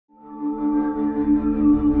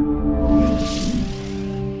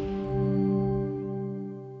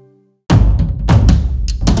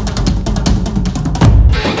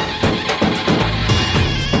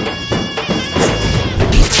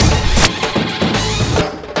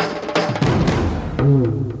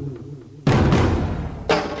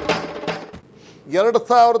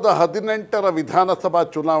2018ರ ವಿಧಾನಸಭಾ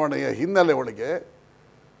ಚುನಾವಣೆಯ ಹಿನ್ನೆಲೆ ಒಳಗೆ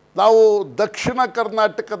ನಾವು ದಕ್ಷಿಣ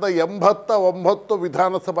ಕರ್ನಾಟಕದ 89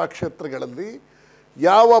 ವಿಧಾನಸಭಾ ಕ್ಷೇತ್ರಗಳಲ್ಲಿ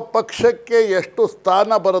ಯಾವ ಪಕ್ಷಕ್ಕೆ ಎಷ್ಟು ಸ್ಥಾನ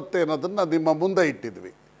ಬರುತ್ತೆ ಅನ್ನೋದನ್ನು ನಿಮ್ಮ ಮುಂದೆ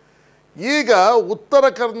ಇಟ್ಟಿದ್ವಿ. ಈಗ ಉತ್ತರ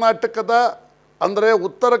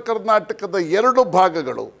ಕರ್ನಾಟಕದ ಎರಡು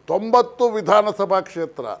ಭಾಗಗಳು 90 ವಿಧಾನಸಭಾ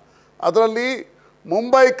ಕ್ಷೇತ್ರ, ಅದರಲ್ಲಿ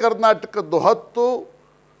ಮುಂಬೈ ಕರ್ನಾಟಕದ್ದು 10,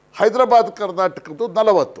 ಹೈದರಾಬಾದ್ ಕರ್ನಾಟಕದ್ದು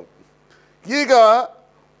 40. ಈಗ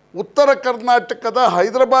ಉತ್ತರ ಕರ್ನಾಟಕದ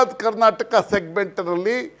ಹೈದರಾಬಾದ್ ಕರ್ನಾಟಕ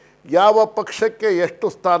ಸೆಗ್ಮೆಂಟ್ನಲ್ಲಿ ಯಾವ ಪಕ್ಷಕ್ಕೆ ಎಷ್ಟು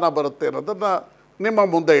ಸ್ಥಾನ ಬರುತ್ತೆ ಅನ್ನೋದನ್ನು ನಿಮ್ಮ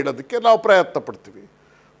ಮುಂದೆ ಇಡೋದಕ್ಕೆ ನಾವು ಪ್ರಯತ್ನ ಪಡ್ತೀವಿ.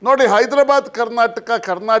 ನೋಡಿ, ಹೈದರಾಬಾದ್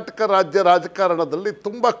ಕರ್ನಾಟಕ ರಾಜ್ಯ ರಾಜಕಾರಣದಲ್ಲಿ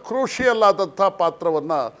ತುಂಬ ಕ್ರೂಷಿಯಲ್ ಆದಂಥ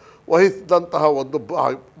ಪಾತ್ರವನ್ನು ವಹಿಸಿದಂತಹ ಒಂದು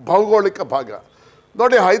ಭೌಗೋಳಿಕ ಭಾಗ.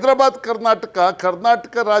 ನೋಡಿ, ಹೈದರಾಬಾದ್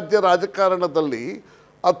ಕರ್ನಾಟಕ ರಾಜ್ಯ ರಾಜಕಾರಣದಲ್ಲಿ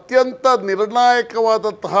ಅತ್ಯಂತ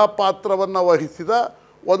ನಿರ್ಣಾಯಕವಾದಂತಹ ಪಾತ್ರವನ್ನು ವಹಿಸಿದ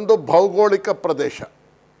ಒಂದು ಭೌಗೋಳಿಕ ಪ್ರದೇಶ.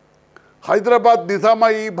 ಹೈದರಾಬಾದ್ ನಿಜಾಮ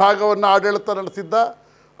ಈ ಭಾಗವನ್ನು ಆಡಳಿತ ನಡೆಸಿದ್ದ.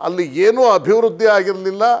 ಅಲ್ಲಿ ಏನೂ ಅಭಿವೃದ್ಧಿ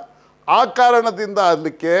ಆಗಿರಲಿಲ್ಲ. ಆ ಕಾರಣದಿಂದ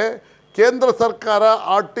ಅದಕ್ಕೆ ಕೇಂದ್ರ ಸರ್ಕಾರ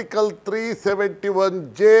ಆರ್ಟಿಕಲ್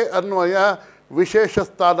 371J ಅನ್ವಯ ವಿಶೇಷ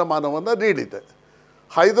ಸ್ಥಾನಮಾನವನ್ನು ನೀಡಿದೆ.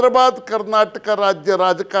 ಹೈದರಾಬಾದ್ ಕರ್ನಾಟಕ ರಾಜ್ಯ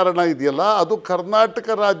ರಾಜಕಾರಣ ಇದೆಯಲ್ಲ, ಅದು ಕರ್ನಾಟಕ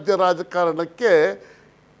ರಾಜ್ಯ ರಾಜಕಾರಣಕ್ಕೆ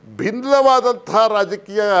ಭಿನ್ನವಾದಂತಹ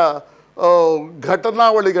ರಾಜಕೀಯ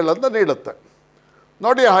ಘಟನಾವಳಿಗಳನ್ನು ನೀಡುತ್ತೆ.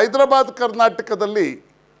 ನೋಡಿ, ಹೈದರಾಬಾದ್ ಕರ್ನಾಟಕದಲ್ಲಿ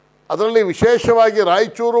ಅದರಲ್ಲಿ ವಿಶೇಷವಾಗಿ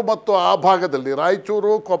ರಾಯಚೂರು ಮತ್ತು ಆ ಭಾಗದಲ್ಲಿ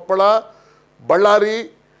ರಾಯಚೂರು, ಕೊಪ್ಪಳ, ಬಳ್ಳಾರಿ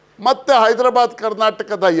ಮತ್ತು ಹೈದರಾಬಾದ್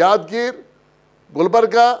ಕರ್ನಾಟಕದ ಯಾದಗಿರ್,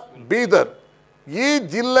 ಗುಲ್ಬರ್ಗ, ಬೀದರ್ ಈ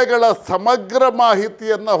ಜಿಲ್ಲೆಗಳ ಸಮಗ್ರ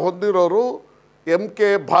ಮಾಹಿತಿಯನ್ನು ಹೊಂದಿರೋರು MK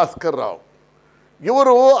ಭಾಸ್ಕರ್ ರಾವ್.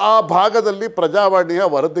 ಇವರು ಆ ಭಾಗದಲ್ಲಿ ಪ್ರಜಾವಾಣಿಯ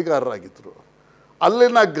ವರದಿಗಾರರಾಗಿದ್ದರು.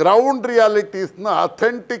 ಅಲ್ಲಿನ ಗ್ರೌಂಡ್ ರಿಯಾಲಿಟೀಸ್ನ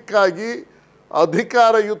ಅಥೆಂಟಿಕ್ ಆಗಿ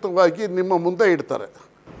ಅಧಿಕಾರಯುತವಾಗಿ ನಿಮ್ಮ ಮುಂದೆ ಇಡ್ತಾರೆ.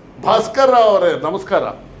 ಭಾಸ್ಕರ್ ರಾವ್ ಅವರೇ, ನಮಸ್ಕಾರ.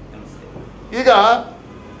 ಈಗ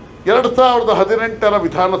 2018ರ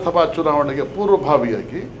ವಿಧಾನಸಭಾ ಚುನಾವಣೆಗೆ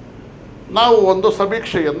ಪೂರ್ವಭಾವಿಯಾಗಿ ನಾವು ಒಂದು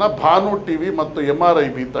ಸಮೀಕ್ಷೆಯನ್ನು ಭಾನು TV ಮತ್ತು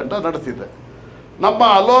MRIB ತಂಡ ನಡೆಸಿದೆ. ನಮ್ಮ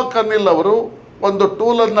ಅಲೋಕ್ ಅನಿಲ್ ಅವರು ಒಂದು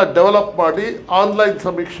ಟೂಲನ್ನು ಡೆವಲಪ್ ಮಾಡಿ ಆನ್ಲೈನ್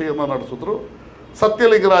ಸಮೀಕ್ಷೆಯನ್ನು ನಡೆಸಿದ್ರು.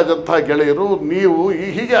 ಸತ್ಯಲಿಂಗರಾಜ್ ಅಂಥ ಗೆಳೆಯರು, ನೀವು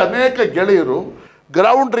ಹೀಗೆ ಅನೇಕ ಗೆಳೆಯರು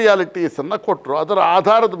ಗ್ರೌಂಡ್ ರಿಯಾಲಿಟೀಸನ್ನು ಕೊಟ್ಟರು. ಅದರ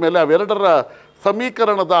ಆಧಾರದ ಮೇಲೆ, ಅವೆರಡರ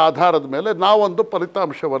ಸಮೀಕರಣದ ಆಧಾರದ ಮೇಲೆ ನಾವೊಂದು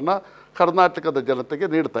ಫಲಿತಾಂಶವನ್ನು ಕರ್ನಾಟಕದ ಜನತೆಗೆ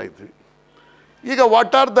ನೀಡ್ತಾ ಇದ್ವಿ. ಈಗ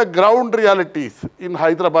what are the ground realities in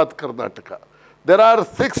Hyderabad Karnataka? There are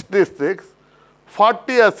 6 districts,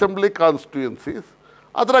 40 assembly constituencies.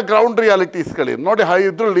 ಅದರ ಗ್ರೌಂಡ್ ರಿಯಾಲಿಟೀಸ್ಗಳೇನು ನೋಡಿ.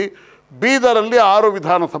 ಇದರಲ್ಲಿ ಬೀದರಲ್ಲಿ 6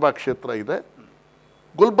 ವಿಧಾನಸಭಾ ಕ್ಷೇತ್ರ ಇದೆ,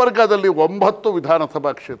 ಗುಲ್ಬರ್ಗಾದಲ್ಲಿ 9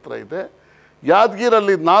 ವಿಧಾನಸಭಾ ಕ್ಷೇತ್ರ ಇದೆ,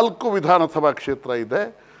 ಯಾದಗಿರಲ್ಲಿ 4 ವಿಧಾನಸಭಾ ಕ್ಷೇತ್ರ ಇದೆ,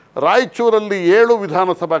 ರಾಯಚೂರಲ್ಲಿ 7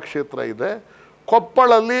 ವಿಧಾನಸಭಾ ಕ್ಷೇತ್ರ ಇದೆ,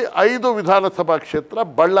 ಕೊಪ್ಪಳಲ್ಲಿ 5 ವಿಧಾನಸಭಾ ಕ್ಷೇತ್ರ,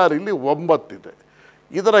 ಬಳ್ಳಾರಿಯಲ್ಲಿ 9 ಇದೆ.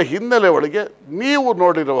 ಇದರ ಹಿನ್ನೆಲೆ ಒಳಗೆ ನೀವು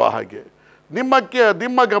ನೋಡಿರುವ ಹಾಗೆ,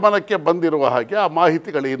 ನಿಮ್ಮ ಗಮನಕ್ಕೆ ಬಂದಿರುವ ಹಾಗೆ ಆ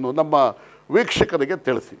ಮಾಹಿತಿಗಳೇನು ನಮ್ಮ ವೀಕ್ಷಕರಿಗೆ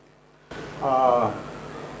ತಿಳಿಸಿ.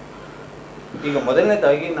 ಈಗ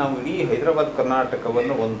ಮೊದಲನೇದಾಗಿ ನಾವು ಇಡೀ ಹೈದರಾಬಾದ್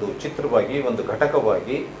ಕರ್ನಾಟಕವನ್ನು ಒಂದು ಚಿತ್ರವಾಗಿ, ಒಂದು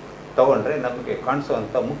ಘಟಕವಾಗಿ ತಗೊಂಡ್ರೆ ನಮಗೆ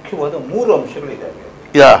ಕಾಣಿಸುವಂಥ ಮುಖ್ಯವಾದ 3 ಅಂಶಗಳಿದ್ದಾವೆ.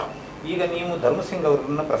 ಈಗ ನೀವು ಧರ್ಮಸಿಂಗ್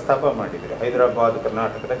ಅವರನ್ನು ಪ್ರಸ್ತಾಪ ಮಾಡಿದರೆ, ಹೈದರಾಬಾದ್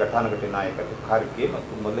ಕರ್ನಾಟಕದ ಘಟಾನುಘಟಿ ನಾಯಕರು ಖಾರ್ಗೆ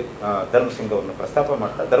ಮತ್ತು ಧರ್ಮಸಿಂಗ್ ಅವರನ್ನು ಪ್ರಸ್ತಾಪ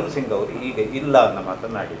ಮಾಡ್ತಾ ಧರ್ಮಸಿಂಗ್ ಅವರು ಈಗ ಇಲ್ಲ ಅನ್ನೋ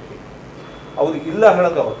ಮಾತನಾಡಿದ್ವಿ. ಅವರು ಇಲ್ಲ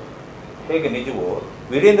ಹೇಳೋದು ಹೇಗೆ ನಿಜವೋ,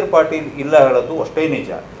 ವೀರೇಂದ್ರ ಪಾಟೀಲ್ ಇಲ್ಲ ಹೇಳೋದು ಅಷ್ಟೇ ನಿಜ.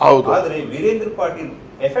 ಆದರೆ ವೀರೇಂದ್ರ ಪಾಟೀಲ್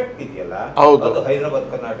ಎಫೆಕ್ಟ್ ಇದೆಯಲ್ಲ, ಅದು ಹೈದರಾಬಾದ್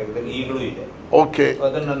ಕರ್ನಾಟಕದಲ್ಲಿ ಈಗಲೂ ಇದೆ.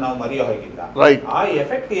 ಅದನ್ನು ನಾವು ಮರೆಯೋ ಹಾಗಿಲ್ಲ. ಆ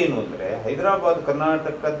ಎಫೆಕ್ಟ್ ಏನು ಅಂದ್ರೆ, ಹೈದರಾಬಾದ್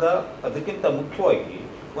ಕರ್ನಾಟಕದ ಅದಕ್ಕಿಂತ ಮುಖ್ಯವಾಗಿ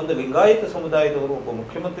ಒಂದು ಲಿಂಗಾಯತ ಸಮುದಾಯದವರು ಒಬ್ಬ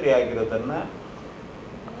ಮುಖ್ಯಮಂತ್ರಿ ಆಗಿರೋದನ್ನ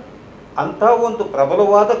ಅಂಥ ಒಂದು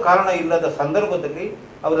ಪ್ರಬಲವಾದ ಕಾರಣ ಇಲ್ಲದ ಸಂದರ್ಭದಲ್ಲಿ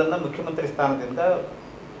ಅವರನ್ನ ಮುಖ್ಯಮಂತ್ರಿ ಸ್ಥಾನದಿಂದ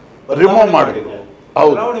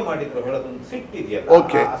ಬದಲಾವಣೆ ಮಾಡಿದ್ರು ಹೇಳೋದೊಂದು ಸಿಟ್ಟು ಇದೆಯಲ್ಲ,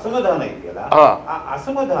 ಅಸಮಾಧಾನ ಇದೆಯಲ್ಲ, ಆ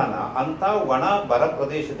ಅಸಮಾಧಾನ ಅಂತ ಒಣ ಬರ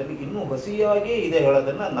ಪ್ರದೇಶದಲ್ಲಿ ಇನ್ನೂ ಹಸಿಯಾಗೇ ಇದೆ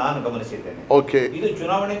ಹೇಳೋದನ್ನ ನಾನು ಗಮನಿಸಿದ್ದೇನೆ. ಇದು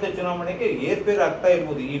ಚುನಾವಣೆಯಿಂದ ಚುನಾವಣೆಗೆ ಏರ್ಪೇರ್ ಆಗ್ತಾ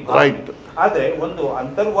ಇರ್ಬೋದು ಈ ಭಾಗ, ಆದ್ರೆ ಒಂದು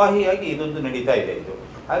ಅಂತರ್ವಾಹಿಯಾಗಿ ಇದೊಂದು ನಡೀತಾ ಇದೆ ಇದು.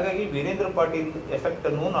 ಹಾಗಾಗಿ ವೀರೇಂದ್ರ ಪಾಟೀಲ್ ಎಫೆಕ್ಟ್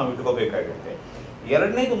ಅನ್ನು ನಾವು ಇಟ್ಕೋಬೇಕಾಗುತ್ತೆ.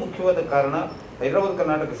 ಎರಡನೇದು ಮುಖ್ಯವಾದ ಕಾರಣ, ಹೈದರಾಬಾದ್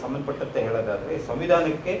ಕರ್ನಾಟಕಕ್ಕೆ ಸಂಬಂಧಪಟ್ಟಂತೆ ಹೇಳೋದಾದ್ರೆ,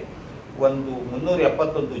 ಸಂವಿಧಾನಕ್ಕೆ ಒಂದು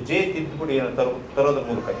 371J ತಿದ್ದುಪಡಿಯನ್ನು ತರೋದ್ರ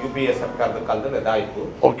ಮೂಲಕ UPA ಸರ್ಕಾರದ ಕಾಲದಲ್ಲಿ ಅದಾಯಿತು.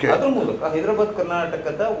 ಅದ್ರ ಮೂಲಕ ಹೈದರಾಬಾದ್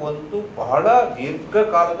ಕರ್ನಾಟಕದ ಒಂದು ಬಹಳ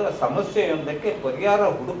ದೀರ್ಘಕಾಲದ ಸಮಸ್ಯೆಯೊಂದಕ್ಕೆ ಪರಿಹಾರ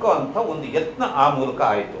ಹುಡುಕುವಂತ ಒಂದು ಯತ್ನ ಆ ಮೂಲಕ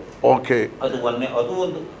ಆಯಿತು. ಅದು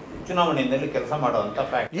ಒಂದು ಚುನಾವಣೆಯಲ್ಲಿ ಕೆಲಸ ಮಾಡುವಂತ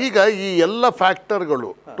ಫ್ಯಾಕ್ಟ್. ಈಗ ಈ ಎಲ್ಲ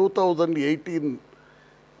ಫ್ಯಾಕ್ಟರ್ಗಳು 2018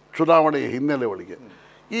 ಚುನಾವಣೆಯ ಹಿನ್ನೆಲೆ ಒಳಗೆ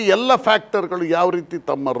ಈ ಎಲ್ಲ ಫ್ಯಾಕ್ಟರ್ಗಳು ಯಾವ ರೀತಿ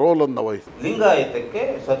ತಮ್ಮ ರೋಲನ್ನು ವಹಿಸಿ ಲಿಂಗಾಯತಕ್ಕೆ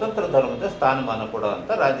ಸ್ವತಂತ್ರ ಧರ್ಮದ ಸ್ಥಾನಮಾನ ಕೊಡುವಂತ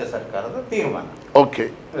ರಾಜ್ಯ ಸರ್ಕಾರದ ತೀರ್ಮಾನ. ಓಕೆ,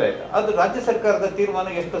 ಅದು ರಾಜ್ಯ ಸರ್ಕಾರದ ತೀರ್ಮಾನ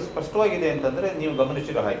ಎಷ್ಟು ಸ್ಪಷ್ಟವಾಗಿದೆ ಅಂತಂದ್ರೆ ನೀವು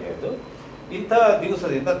ಗಮನಿಸಿರೋ ಹಾಗೆ ಅದು ಇಂಥ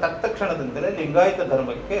ದಿವಸದಿಂದ ತತ್ಕ್ಷಣದಿಂದಲೇ ಲಿಂಗಾಯತ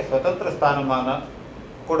ಧರ್ಮಕ್ಕೆ ಸ್ವತಂತ್ರ ಸ್ಥಾನಮಾನ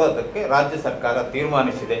ಕೊಡೋದಕ್ಕೆ ರಾಜ್ಯ ಸರ್ಕಾರ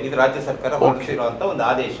ತೀರ್ಮಾನಿಸಿದೆ. ಇದು ರಾಜ್ಯ ಸರ್ಕಾರ ಹೊರಡಿಸಿರುವಂತ ಒಂದು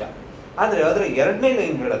ಆದೇಶ. ಆದ್ರೆ ಅದರ ಎರಡನೇ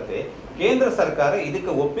ಲೈನ್ ಹೇಳುತ್ತೆ, ಕೇಂದ್ರ ಸರ್ಕಾರ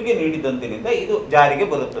ಇದಕ್ಕೆ ಒಪ್ಪಿಗೆ ನೀಡಿದಂದಿನಿಂದ ಇದು ಜಾರಿಗೆ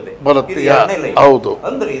ಬರುತ್ತದೆ.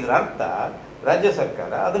 ಅಂದ್ರೆ ಇದರ ಅರ್ಥ ರಾಜ್ಯ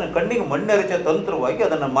ಸರ್ಕಾರ ಅದನ್ನ ಕಣ್ಣಿಗೆ ಮಣ್ಣೆರಚ ತಂತ್ರವಾಗಿ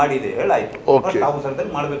ಅದನ್ನ ಮಾಡಿದೆ ಹೇಳಾಯ್ತು.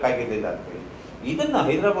 ಅವಸರದಲ್ಲಿ ಮಾಡಬೇಕಾಗಿರ್ಲಿಲ್ಲ ಅಂತ ಹೇಳಿ ಇದನ್ನ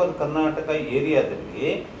ಹೈದರಾಬಾದ್ ಕರ್ನಾಟಕ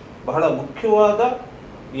ಏರಿಯಾದಲ್ಲಿ ಬಹಳ ಮುಖ್ಯವಾದ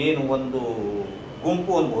ಏನು ಒಂದು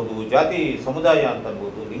ಗುಂಪು ಅನ್ಬೋದು, ಜಾತಿ ಸಮುದಾಯ ಅಂತ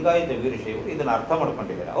ಅನ್ಬೋದು, ಲಿಂಗಾಯತ ವೀರಶೈವರು ಇದನ್ನ ಅರ್ಥ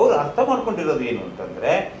ಮಾಡ್ಕೊಂಡಿದ್ದಾರೆ. ಅವರು ಅರ್ಥ ಮಾಡ್ಕೊಂಡಿರೋದು ಏನು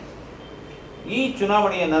ಅಂತಂದ್ರೆ, ಈ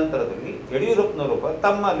ಚುನಾವಣೆಯ ನಂತರದಲ್ಲಿ ಯಡಿಯೂರಪ್ಪನವರು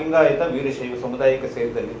ತಮ್ಮ ಲಿಂಗಾಯತ ವೀರಶೈವ ಸಮುದಾಯಕ್ಕೆ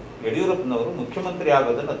ಸೇರಿದಲ್ಲಿ ಯಡಿಯೂರಪ್ಪನವರು ಮುಖ್ಯಮಂತ್ರಿ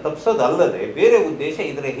ಆಗೋದನ್ನು ತಪ್ಪಿಸೋದಲ್ಲದೆ ಬೇರೆ ಉದ್ದೇಶ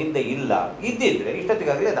ಇದರ ಹಿಂದೆ ಇಲ್ಲ. ಇದ್ದಿದ್ರೆ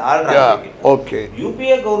ಇಷ್ಟೊತ್ತಿಗಾಗಲೇ ಅದು ಆರ್ಡರ್ ಆಗಿತ್ತು.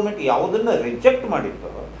 UPA ಗೌರ್ಮೆಂಟ್ ಯಾವುದನ್ನ ರಿಜೆಕ್ಟ್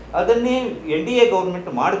ಮಾಡಿತ್ತು ಅದನ್ನೇ NDA ಗೌರ್ಮೆಂಟ್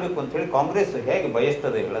ಮಾಡಬೇಕು ಅಂತ ಹೇಳಿ ಕಾಂಗ್ರೆಸ್ ಹೇಗೆ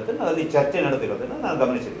ಬಯಸ್ತದೆ ಹೇಳೋದನ್ನು ಅಲ್ಲಿ ಚರ್ಚೆ ನಡೆದಿರೋದನ್ನು ನಾನು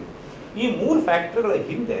ಗಮನಿಸಿದ್ದೀನಿ. ಈ 3 ಫ್ಯಾಕ್ಟರ್ಗಳ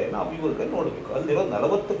ಹಿಂದೆ ನಾವು ಇವಾಗ ನೋಡಬೇಕು. ಅಲ್ಲಿರೋ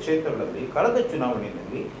 40 ಕ್ಷೇತ್ರಗಳಲ್ಲಿ ಕಳೆದ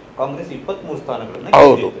ಚುನಾವಣೆಯಲ್ಲಿ ಕಾಂಗ್ರೆಸ್ 23 ಸ್ಥಾನಗಳನ್ನು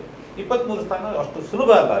ಗೆದ್ದಿದೆ. 23 ಸ್ಥಾನ ಅಷ್ಟು ಸುಲಭ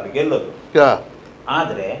ಅಲ್ಲ ಅದು ಗೆಲ್ಲೋದು.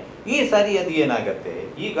 ಆದ್ರೆ ಈ ಸಾರಿ ಅದು ಏನಾಗತ್ತೆ,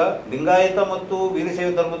 ಈಗ ಲಿಂಗಾಯತ ಮತ್ತು ವೀರಶೈವ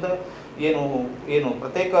ಧರ್ಮದ ಏನು ಏನು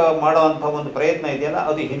ಪ್ರತ್ಯೇಕ ಮಾಡುವಂತಹ ಒಂದು ಪ್ರಯತ್ನ ಇದೆಯಲ್ಲ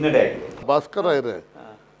ಅದು ಹಿನ್ನಡೆ ಆಗಿದೆ. ಭಾಸ್ಕರ ಇದೆ,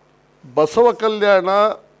 ಬಸವ ಕಲ್ಯಾಣ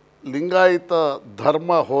ಲಿಂಗಾಯತ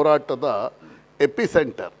ಧರ್ಮ ಹೋರಾಟದ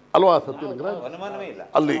ಎಪಿಸೆಂಟರ್ ಅಲ್ವಾ ಸತ್ಯಲಿಂಗ?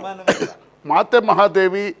 ಅಲ್ಲಿ ಮಾತೆ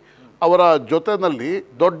ಮಹಾದೇವಿ ಅವರ ಜೊತೆನಲ್ಲಿ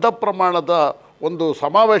ದೊಡ್ಡ ಪ್ರಮಾಣದ ಒಂದು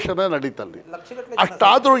ಸಮಾವೇಶನೇ ನಡೀತಲ್ಲಿ.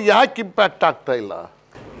 ಅಷ್ಟಾದರೂ ಯಾಕೆ ಇಂಪ್ಯಾಕ್ಟ್ ಆಗ್ತಾ ಇಲ್ಲ?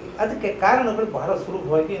 ಅದಕ್ಕೆ ಕಾರಣಗಳು ಬಹಳ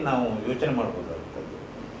ಸುಲಭವಾಗಿ ನಾವು ಯೋಚನೆ ಮಾಡಬಹುದಾಗುತ್ತದೆ.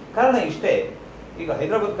 ಕಾರಣ ಇಷ್ಟೇ, ಈಗ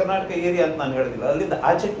ಹೈದರಾಬಾದ್ ಕರ್ನಾಟಕ ಏರಿಯಾ ಅಂತ ನಾನು ಹೇಳಿದಿಲ್ಲ, ಅಲ್ಲಿಂದ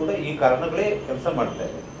ಆಚೆ ಕೂಡ ಈ ಕಾರಣಗಳೇ ಕೆಲಸ ಮಾಡ್ತಾ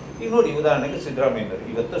ಇದೆ. ಈಗ ನೋಡಿ, ಉದಾಹರಣೆಗೆ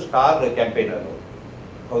ಸಿದ್ದರಾಮಯ್ಯನವರು ಇವತ್ತು ಸ್ಟಾರ್ ಕ್ಯಾಂಪೇನರ್,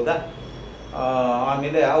 ಹೌದಾ?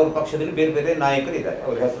 ಆಮೇಲೆ ಅವ್ರ ಪಕ್ಷದಲ್ಲಿ ಬೇರೆ ಬೇರೆ ನಾಯಕರು ಇದ್ದಾರೆ.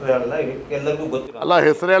 ಅವ್ರ ಹೆಸರೆಲ್ಲ ಎಲ್ಲರಿಗೂ ಗೊತ್ತಿಲ್ಲ. ಅಲ್ಲ,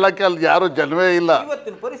 ಹೆಸರು ಹೇಳಕ್ಕೆ ಅಲ್ಲಿ ಯಾರು ಜನವೇ ಇಲ್ಲ,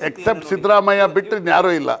 ಎಕ್ಸೆಪ್ಟ್ ಸಿದ್ದರಾಮಯ್ಯ ಬಿಟ್ಟು ಯಾರೂ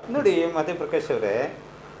ಇಲ್ಲ. ನೋಡಿ ಮತ್ತೆ ಪ್ರಕಾಶ್ ಅವರೇ,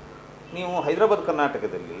 ನೀವು ಹೈದರಾಬಾದ್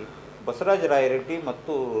ಕರ್ನಾಟಕದಲ್ಲಿ ಬಸವರಾಜ ರಾಯರೆಡ್ಡಿ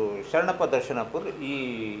ಮತ್ತು ಶರಣಪ್ಪ ದರ್ಶನಪುರ್ ಈ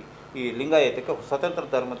ಲಿಂಗಾಯತಕ್ಕೆ ಸ್ವತಂತ್ರ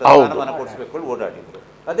ಧರ್ಮದ ಸ್ಥಾನಮಾನ ಕೊಡಿಸಬೇಕು ಓಡಾಡಿದ್ರು.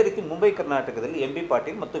 ಅದೇ ರೀತಿ ಮುಂಬೈ ಕರ್ನಾಟಕದಲ್ಲಿ MB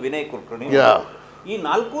ಪಾಟೀಲ್ ಮತ್ತು ವಿನಯ್ ಕುಲಕರ್ಣಿ, ಈ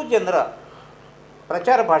 4 ಜನರ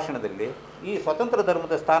ಪ್ರಚಾರ ಭಾಷಣದಲ್ಲಿ ಈ ಸ್ವತಂತ್ರ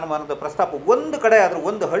ಧರ್ಮದ ಸ್ಥಾನಮಾನದ ಪ್ರಸ್ತಾಪ ಒಂದು ಕಡೆ ಆದರೂ,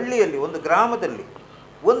 ಒಂದು ಹಳ್ಳಿಯಲ್ಲಿ, ಒಂದು ಗ್ರಾಮದಲ್ಲಿ,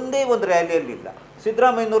 ಒಂದೇ ಒಂದು ರ್ಯಾಲಿಯಲ್ಲಿ ಇಲ್ಲ.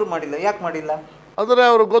 ಸಿದ್ದರಾಮಯ್ಯನವರು ಮಾಡಿಲ್ಲ. ಯಾಕೆ ಮಾಡಿಲ್ಲ? ಆದರೆ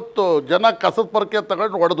ಅವ್ರು ಗೊತ್ತು, ಜನ ಕಸದ ಪರಕೆ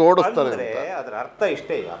ತಗೊಂಡು ಹೊಡೆದು ಓಡಿಸ್ತಾರೆ. ಅದರ ಅರ್ಥ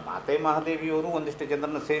ಇಷ್ಟೇ, ಮಾತೆ ಮಹಾದೇವಿಯವರು ಒಂದಿಷ್ಟು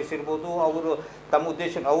ಜನರನ್ನು ಸೇರಿಸಿರ್ಬೋದು. ಅವರು ತಮ್ಮ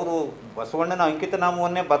ಉದ್ದೇಶ, ಅವರು ಬಸವಣ್ಣನ ಅಂಕಿತ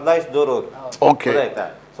ನಾಮವನ್ನೇ ಬದಲಾಯಿಸಿದವರು ಅವರು, ಆಯ್ತಾ?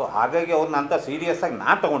 ಸೊ ಹಾಗಾಗಿ ಅವ್ರನ್ನ ಅಂತ ಸೀರಿಯಸ್ ಆಗಿ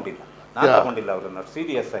ನಾನು ತಗೊಂಡಿಲ್ಲ ಅವ್ರನ್ನ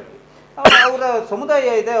ಸೀರಿಯಸ್ ಆಗಿ. ಅವರ ಸಮುದಾಯ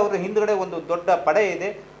ಇದೆ, ಅವರ ಹಿಂದ್ಗಡೆ ಒಂದು ದೊಡ್ಡ ಪಡೆ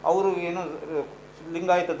ಇದೆ. ಅವರು ಏನು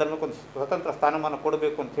ಲಿಂಗಾಯತ ಧರ್ಮಕ್ಕೊಂದು ಸ್ವತಂತ್ರ ಸ್ಥಾನಮಾನ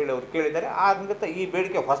ಕೊಡಬೇಕು ಅಂತ ಹೇಳಿ ಅವ್ರು ಕೇಳಿದ್ದಾರೆ. ಆದ್ದರಿಂದ ಈ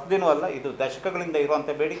ಬೇಡಿಕೆ ಹೊಸದೇನೂ ಅಲ್ಲ, ಇದು ದಶಕಗಳಿಂದ ಇರುವಂಥ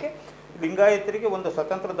ಬೇಡಿಕೆ. ಲಿಂಗಾಯತರಿಗೆ ಒಂದು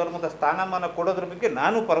ಸ್ವತಂತ್ರ ಧರ್ಮದ ಸ್ಥಾನಮಾನ ಕೊಡೋದ್ರ ಬಗ್ಗೆ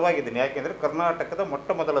ನಾನು ಪರವಾಗಿದ್ದೀನಿ. ಯಾಕೆಂದರೆ ಕರ್ನಾಟಕದ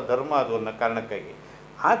ಮೊಟ್ಟ ಮೊದಲ ಧರ್ಮ ಅದು ಅನ್ನೋ ಕಾರಣಕ್ಕಾಗಿ.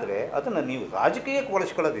 ಆದರೆ ಅದನ್ನು ನೀವು ರಾಜಕೀಯಕ್ಕೆ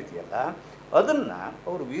ಬಳಸ್ಕೊಳ್ಳೋದಿದೆಯಲ್ಲ, ಅದನ್ನು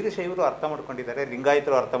ಅವರು ವೀರಶೈವರು ಅರ್ಥ ಮಾಡ್ಕೊಂಡಿದ್ದಾರೆ,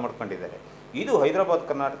 ಲಿಂಗಾಯತರು ಅರ್ಥ ಮಾಡ್ಕೊಂಡಿದ್ದಾರೆ. ಇದು ಹೈದರಾಬಾದ್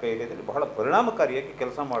ಕರ್ನಾಟಕ ಏರಿಯಾದಲ್ಲಿ ಬಹಳ ಪರಿಣಾಮಕಾರಿಯಾಗಿ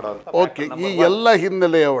ಕೆಲಸ ಮಾಡುವಂಥ. ಓಕೆ, ಈ ಎಲ್ಲ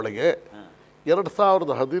ಹಿನ್ನೆಲೆಯ ಒಳಗೆ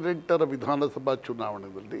 2018ರ ವಿಧಾನಸಭಾ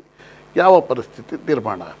ಚುನಾವಣೆಯಲ್ಲಿ ಯಾವ ಪರಿಸ್ಥಿತಿ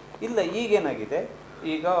ನಿರ್ಮಾಣ ಇಲ್ಲ? ಈಗೇನಾಗಿದೆ,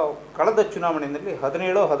 ಈಗ ಕಳೆದ ಚುನಾವಣೆಯಲ್ಲಿ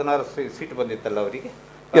 17-16 ಸೀಟ್ ಬಂದಿತ್ತಲ್ಲ ಅವರಿಗೆ,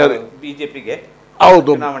 ಬಿಜೆಪಿಗೆ.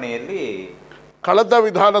 ಹೌದು, ಚುನಾವಣೆಯಲ್ಲಿ ಕಳೆದ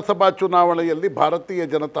ವಿಧಾನಸಭಾ ಚುನಾವಣೆಯಲ್ಲಿ ಭಾರತೀಯ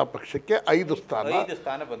ಜನತಾ ಪಕ್ಷಕ್ಕೆ 5 ಸ್ಥಾನ,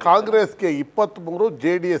 ಕಾಂಗ್ರೆಸ್ಗೆ 23,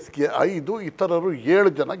 JDSಗೆ 5, ಇತರರು 7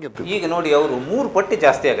 ಜನ ಗೆದ್ದರು. ಈಗ ನೋಡಿ, ಅವರು 3 ಪಟ್ಟು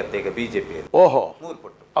ಜಾಸ್ತಿ ಆಗುತ್ತೆ ಈಗ ಬಿಜೆಪಿ. ಓಹೋ, 3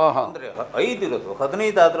 ಪಟ್ಟು ಅಂದ್ರೆ 5 ಇರೋದು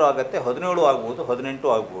 15 ಆದ್ರೂ ಆಗತ್ತೆ, 17 ಆಗ್ಬಹುದು, 18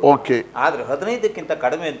 ಆಗ್ಬಹುದು. ಓಕೆ, ಆದ್ರೆ 15ಕ್ಕಿಂತ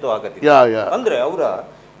ಕಡಿಮೆ ಅಂತೂ ಆಗತ್ತಿಲ್ಲ. ಅಂದ್ರೆ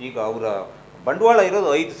ಈಗ ಅವರ ಬಂಡವಾಳ ಇರೋದು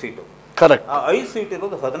 5 ಸೀಟು. ಕರೆಕ್ಟ್. 5 ಸೀಟ್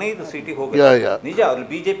ಇರೋದು 15 ಸೀಟಿಗೆ ಹೋಗುತ್ತೆ. ನಿಜ, ಅಲ್ಲಿ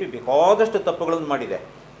ಬಿಜೆಪಿ ಬೇಕಾದಷ್ಟು ತಪ್ಪುಗಳನ್ನು ಮಾಡಿದೆ.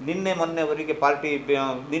 ಮೊನ್ನೆವರೆಗೆ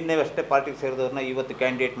ನಿನ್ನೆ ಅಷ್ಟೇ ಪಾರ್ಟಿಗೆ ಸೇರಿದವ್ರನ್ನ ಇವತ್ತು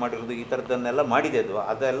ಕ್ಯಾಂಡಿಡೇಟ್ ಮಾಡಿರೋದು, ಈ ಥರದನ್ನೆಲ್ಲ ಮಾಡಿದೆ.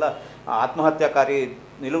 ಅದೆಲ್ಲ ಆತ್ಮಹತ್ಯಾಕಾರಿ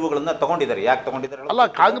ನಿಲುವುಗಳನ್ನ ತಗೊಂಡಿದ್ದಾರೆ. ಯಾಕೆ ತಗೊಂಡಿದ್ದಾರೆ ಅಲ್ಲ,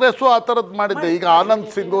 ಕಾಂಗ್ರೆಸ್ಸು ಆ ಥರದ್ದು ಮಾಡಿದ್ದೆ. ಈಗ ಆನಂದ್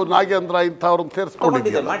ಸಿಂಗ್, ನಾಗೇಂದ್ರ ಇಂಥವ್ರನ್ನ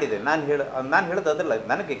ಸೇರಿಸ್ಕೊಂಡಿದ್ದೆ ಮಾಡಿದೆ. ನಾನು ಹೇಳೋದು ಅದಲ್ಲ,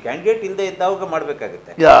 ನನಗೆ ಕ್ಯಾಂಡಿಡೇಟ್ ಇಲ್ಲದೆ ಇದ್ದಾಗ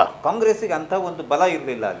ಮಾಡಬೇಕಾಗುತ್ತೆ. ಕಾಂಗ್ರೆಸ್ಸಿಗೆ ಅಂಥ ಒಂದು ಬಲ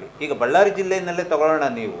ಇರಲಿಲ್ಲ ಅಲ್ಲಿ. ಈಗ ಬಳ್ಳಾರಿ ಜಿಲ್ಲೆಯಲ್ಲೇ ತಗೊಳ್ಳೋಣ,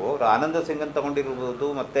 ನೀವು ಆನಂದ ಸಿಂಗನ್ನು ತಗೊಂಡಿರ್ಬೋದು,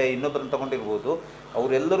 ಮತ್ತೆ ಇನ್ನೊಬ್ಬರನ್ನು ತಗೊಂಡಿರ್ಬೋದು.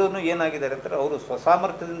 ಅವರೆಲ್ಲರೂ ಏನಾಗಿದ್ದಾರೆ ಅಂದರೆ, ಅವರು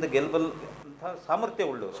ಸ್ವಸಾಮರ್ಥ್ಯದಿಂದ ಗೆಲ್ಲಬಲ್ಲ ಸಾಮರ್ಥ್ಯ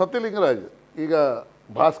ಉಳ್ಳವರು. ಸತ್ಯಲಿಂಗರಾಜ್, ಈಗ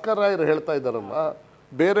ಭಾಸ್ಕರ್ ರಾಯರು ಹೇಳ್ತಾ ಇದ್ದಾರಲ್ಲ,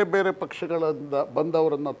 ಬೇರೆ ಬೇರೆ ಪಕ್ಷಗಳಿಂದ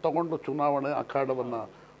ಬಂದವರನ್ನು ತಗೊಂಡು ಚುನಾವಣೆ ಅಖಾಡವನ್ನು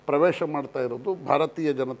ಪ್ರವೇಶ ಮಾಡ್ತಾ ಇರೋದು ಭಾರತೀಯ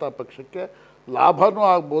ಜನತಾ ಪಕ್ಷಕ್ಕೆ ಲಾಭನೂ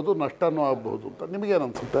ಆಗ್ಬೋದು ನಷ್ಟನೂ ಆಗ್ಬೋದು ಅಂತ ನಿಮಗೇನು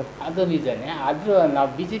ಅನ್ಸುತ್ತೆ? ಅದು ನಿಜನೇ. ಆದರೂ ನಾವು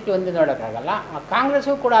BJP ಒಂದೇ ನೋಡೋಕ್ಕಾಗಲ್ಲ,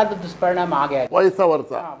 ಕಾಂಗ್ರೆಸ್ಸು ಕೂಡ ಅದು ದುಷ್ಪರಿಣಾಮ ಆಗೇ ಆಗಿದೆ. ವಯಸ್ಸ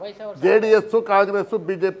JDS ಕಾಂಗ್ರೆಸ್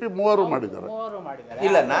BJP ಮೂವರು ಮಾಡಿದ್ದಾರೆ.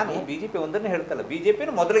 ಇಲ್ಲ, ನಾನು BJP ಒಂದನ್ನೇ ಹೇಳ್ತಲ್ಲ, BJP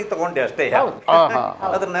ಮೊದಲಿಗೆ ತಗೊಂಡೆ ಅಷ್ಟೇ.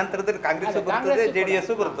 ಅದ್ರ ನಂತರದಲ್ಲಿ ಕಾಂಗ್ರೆಸ್ ಬರ್ತದೆ, JDS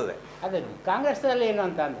ಬರ್ತದೆ. ಅದೇ ಕಾಂಗ್ರೆಸ್ನಲ್ಲಿ ಏನು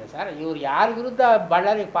ಅಂತ ಅಂದರೆ ಸರ್, ಇವ್ರು ಯಾರ ವಿರುದ್ಧ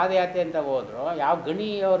ಬಳ್ಳಾರಿಗೆ ಪಾದಯಾತ್ರೆ ಅಂತ ಹೋದ್ರು, ಯಾವ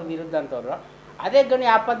ಗಣಿಯವ್ರ ವಿರುದ್ಧ ಅಂತ ಹೋದ್ರು, ಅದೇ ಗಣಿ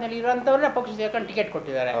ಆಪತ್ನಲ್ಲಿ ಇರೋಂಥವ್ರನ್ನ ಪಕ್ಷ ಸೇರ್ಕೊಂಡು ಟಿಕೆಟ್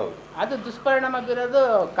ಕೊಟ್ಟಿದ್ದಾರೆ. ಅದು ದುಷ್ಪರಿಣಾಮ ಬೀರೋದು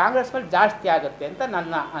ಕಾಂಗ್ರೆಸ್ ಮೇಲೆ ಜಾಸ್ತಿ ಆಗುತ್ತೆ ಅಂತ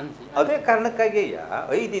ನನ್ನ ಅನಿಸಿಕೆ. ಅದೇ ಕಾರಣಕ್ಕಾಗಿ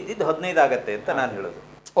 5 ಇದ್ದಿದ್ದು 15 ಆಗತ್ತೆ ಅಂತ ನಾನು ಹೇಳೋದು.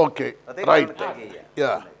 Okay, right.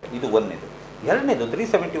 ಇದು ಒಂದನೇದು. ಎರಡನೇದು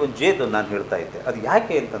 371J ನಾನು ಹೇಳ್ತಾ ಇದ್ದೆ. ಅದು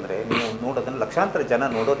ಯಾಕೆ ಅಂತಂದರೆ, ನೀವು ನೋಡೋದನ್ನು ಲಕ್ಷಾಂತರ ಜನ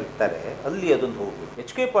ನೋಡೋರು ಇರ್ತಾರೆ, ಅಲ್ಲಿ ಅದೊಂದು ಹೋಗ್ಬೇಕು.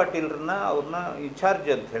 HK ಪಾಟೀಲ್ರನ್ನ ಅವ್ರನ್ನ ಇನ್ಚಾರ್ಜ್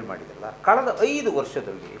ಅಂತ ಹೇಳಿ ಮಾಡಿದ್ರಲ್ಲ, ಕಳೆದ 5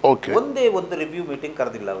 ವರ್ಷದಲ್ಲಿ ಒಂದೇ ಒಂದು ರಿವ್ಯೂ ಮೀಟಿಂಗ್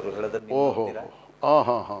ಕರೆದಿಲ್ಲ ಅವರು ಹೇಳೋದನ್ನು.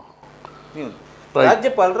 ನೀವು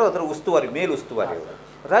ರಾಜ್ಯಪಾಲರು ಅದರ ಉಸ್ತುವಾರಿ, ಮೇಲುಸ್ತುವಾರಿ ಅವರು.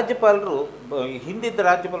 ರಾಜ್ಯಪಾಲರು ಹಿಂದಿದ್ದ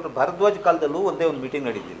ರಾಜ್ಯಪಾಲರು ಭಾರದ್ವಾಜ್ ಕಾಲದಲ್ಲೂ ಒಂದೇ ಒಂದು ಮೀಟಿಂಗ್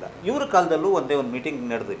ನಡೆದಿಲ್ಲ, ಇವರ ಕಾಲದಲ್ಲೂ ಒಂದೇ ಒಂದು ಮೀಟಿಂಗ್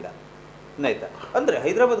ನಡೆದಿಲ್ಲ. ಆಯ್ತಾ? ಅಂದರೆ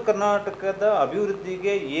ಹೈದರಾಬಾದ್ ಕರ್ನಾಟಕದ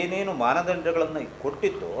ಅಭಿವೃದ್ಧಿಗೆ ಏನೇನು ಮಾನದಂಡಗಳನ್ನು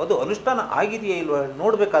ಕೊಟ್ಟಿತ್ತು ಅದು ಅನುಷ್ಠಾನ ಆಗಿದೆಯೇ ಇಲ್ವ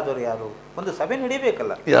ನೋಡಬೇಕಾದವ್ರು ಯಾರು? ಒಂದು ಸಭೆ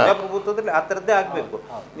ನಡೀಬೇಕಲ್ಲ ಪ್ರಜಾಪ್ರಭುತ್ವದಲ್ಲಿ, ಆ ಥರದ್ದೇ ಆಗಬೇಕು.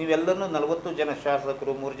 ನೀವೆಲ್ಲರೂ 40 ಜನ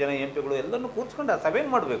ಶಾಸಕರು, 3 ಜನ MP ಎಲ್ಲರೂ ಕೂರ್ಸ್ಕೊಂಡು ಆ ಸಭೆ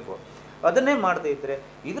ಮಾಡಬೇಕು. ಅದನ್ನೇ ಮಾಡದೇ ಇದ್ದರೆ,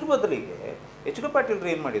 ಇದ್ರ ಬದಲಿಗೆ HK ಪಾಟೀಲ್ರು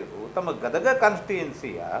ಏನು ಮಾಡಿದರು, ತಮ್ಮ ಗದಗ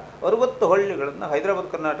ಕಾನ್ಸ್ಟಿಟ್ಯೂನ್ಸಿಯ 60 ಹಳ್ಳಿಗಳನ್ನು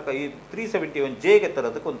ಹೈದರಾಬಾದ್ ಕರ್ನಾಟಕ ಈ 371Jಗೆ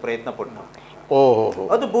ತರೋದಕ್ಕೆ ಒಂದು ಪ್ರಯತ್ನ ಪಟ್ಟರು.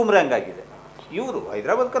 ಅದು ಬೂಮ್ರ್ಯಾಂಗ್ ಆಗಿದೆ. ಇವರು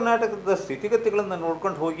ಹೈದರಾಬಾದ್ ಕರ್ನಾಟಕದ ಸ್ಥಿತಿಗತಿಗಳನ್ನು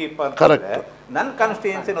ನೋಡ್ಕೊಂಡು ಹೋಗಿಪ್ಪ ಅಂತಂದರೆ, ನನ್ನ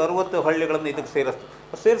ಕಾನ್ಸ್ಟಿಟ್ಯೂನ್ಸಿನ 60 ಹಳ್ಳಿಗಳನ್ನು ಇದಕ್ಕೆ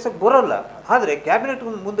ಸೇರ್ಸೋಕ್ಕೆ ಬರೋಲ್ಲ. ಆದರೆ ಕ್ಯಾಬಿನೆಟ್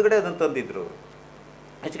ಮುಂದ್ಗಡೆ ಅದನ್ನು ತಂದಿದ್ರು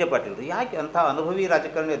HK ಪಾಟೀಲ್ರು. ಯಾಕೆ ಅಂಥ ಅನುಭವಿ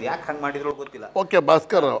ರಾಜಕಾರಣಿ ಅದು ಯಾಕೆ ಹಂಗೆ ಮಾಡಿದ್ರು ಗೊತ್ತಿಲ್ಲ. ಓಕೆ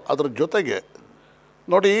ಭಾಸ್ಕರ್, ಅದ್ರ ಜೊತೆಗೆ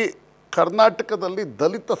ನೋಡಿ, ಕರ್ನಾಟಕದಲ್ಲಿ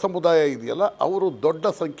ದಲಿತ ಸಮುದಾಯ ಇದೆಯಲ್ಲ, ಅವರು ದೊಡ್ಡ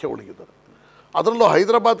ಸಂಖ್ಯೆ ಉಳಿಗಿದ್ದಾರೆ. ಅದರಲ್ಲೂ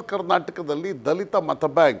ಹೈದರಾಬಾದ್ ಕರ್ನಾಟಕದಲ್ಲಿ ದಲಿತ ಮತ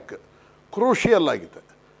ಬ್ಯಾಂಕ್ ಕ್ರೂಷಿಯಲ್ ಆಗಿದೆ.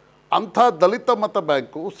 ಅಂಥ ದಲಿತ ಮತ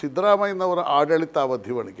ಬ್ಯಾಂಕು ಸಿದ್ದರಾಮಯ್ಯನವರ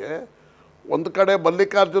ಆಡಳಿತಾವಧಿ ಒಳಗೆ ಒಂದು ಕಡೆ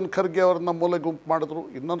ಮಲ್ಲಿಕಾರ್ಜುನ್ ಖರ್ಗೆ ಅವರನ್ನು ಮೂಲೆ ಗುಂಪು ಮಾಡಿದ್ರು,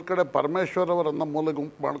 ಇನ್ನೊಂದು ಕಡೆ ಪರಮೇಶ್ವರ್ ಅವರನ್ನು ಮೂಲೆ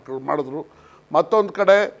ಗುಂಪು ಮಾಡಿದ್ರು, ಮತ್ತೊಂದು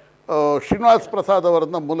ಕಡೆ ಶ್ರೀನಿವಾಸ್ ಪ್ರಸಾದ್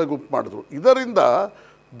ಅವರನ್ನು ಮೂಲೆ ಗುಂಪು ಮಾಡಿದ್ರು. ಇದರಿಂದ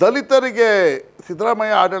ದಲಿತರಿಗೆ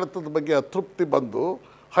ಸಿದ್ದರಾಮಯ್ಯ ಆಡಳಿತದ ಬಗ್ಗೆ ಅತೃಪ್ತಿ ಬಂದು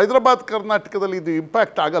ಹೈದರಾಬಾದ್ ಕರ್ನಾಟಕದಲ್ಲಿ ಇದು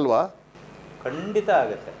ಇಂಪ್ಯಾಕ್ಟ್ ಆಗಲ್ವಾ? ಖಂಡಿತ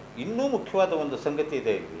ಆಗುತ್ತೆ. ಇನ್ನೂ ಮುಖ್ಯವಾದ ಒಂದು ಸಂಗತಿ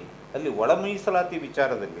ಇದೆ ಇಲ್ಲಿ, ಅಲ್ಲಿ ಒಳ ಮೀಸಲಾತಿ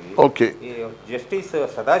ವಿಚಾರದಲ್ಲಿ ಜಸ್ಟಿಸ್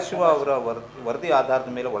ಸದಾಶಿವ ಅವರ ವರದಿ ಆಧಾರದ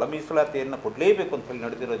ಮೇಲೆ ಒಳ ಮೀಸಲಾತಿಯನ್ನು ಕೊಡಲೇಬೇಕು ಅಂತ ಹೇಳಿ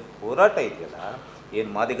ನಡೆದಿರೋ ಹೋರಾಟ ಇದೆಯಲ್ಲ, ಏನು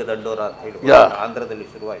ಮಾದಿಗ ದಂಡೋರ ಅಂತ ಹೇಳಿ ಆಂಧ್ರದಲ್ಲಿ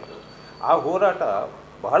ಶುರುವಾಯಿತು, ಆ ಹೋರಾಟ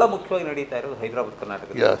ಬಹಳ ಮುಖ್ಯವಾಗಿ ನಡೀತಾ ಇರೋದು ಹೈದರಾಬಾದ್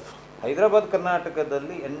ಕರ್ನಾಟಕದಲ್ಲಿ. ಹೈದರಾಬಾದ್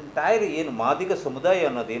ಕರ್ನಾಟಕದಲ್ಲಿ ಎಂಟೈರ್ ಏನು ಮಾದಿಗ ಸಮುದಾಯ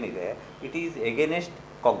ಅನ್ನೋದೇನಿದೆ, it is against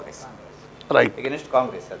Congress, against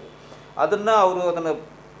Congress. ಅದನ್ನು ಅವರು ಅದನ್ನು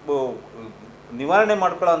ನಿವಾರಣೆ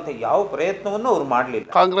ಮಾಡ್ಕೊಳ್ಳೋ ಅಂತ ಯಾವ ಪ್ರಯತ್ನವನ್ನು ಅವ್ರು ಮಾಡಲಿಲ್ಲ,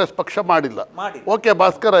 ಕಾಂಗ್ರೆಸ್ ಪಕ್ಷ ಮಾಡಿಲ್ಲ. ಓಕೆ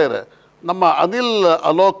ಭಾಸ್ಕರ ಅವರೇ, ನಮ್ಮ ಅನಿಲ್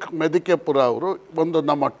ಅಲೋಕ್ ಮೆದಿಕೆಪುರ ಅವರು ಒಂದು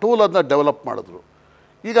ನಮ್ಮ ಟೂಲನ್ನು ಡೆವಲಪ್ ಮಾಡಿದ್ರು.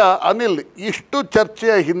 ಈಗ ಅನಿಲ್, ಇಷ್ಟು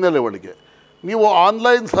ಚರ್ಚೆಯ ಹಿನ್ನೆಲೆ ಒಳಗೆ ನೀವು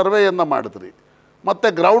ಆನ್ಲೈನ್ ಸರ್ವೆಯನ್ನು ಮಾಡಿದ್ರಿ, ಮತ್ತು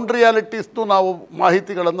ಗ್ರೌಂಡ್ ರಿಯಾಲಿಟೀಸ್ನು ನಾವು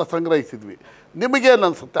ಮಾಹಿತಿಗಳನ್ನು ಸಂಗ್ರಹಿಸಿದ್ವಿ. ನಿಮಗೇನು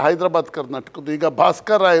ಅನಿಸುತ್ತೆ ಹೈದರಾಬಾದ್ ಕರ್ನಾಟಕದ್ದು? ಈಗ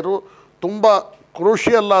ಭಾಸ್ಕರ್ ರಾಯರು ತುಂಬ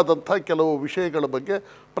ಕ್ರೂಷಿಯಲ್ ಆದಂಥ ಕೆಲವು ವಿಷಯಗಳ ಬಗ್ಗೆ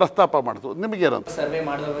ಪ್ರಸ್ತಾಪ ಮಾಡಿದ್ರು. ನಿಮಗೇನಂತ? ಸರ್ವೆ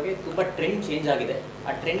ಮಾಡಿದ ಬಗ್ಗೆ ತುಂಬ ಟ್ರೆಂಡ್ ಚೇಂಜ್ ಆಗಿದೆ.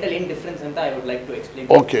 ಆ ಟ್ರೆಂಡಲ್ಲಿ ಏನು ಡಿಫ್ರೆನ್ಸ್ ಅಂತ I would like to explain.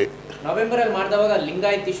 Okay, ನವೆಂಬರಲ್ಲಿ ಮಾಡಿದವಾಗ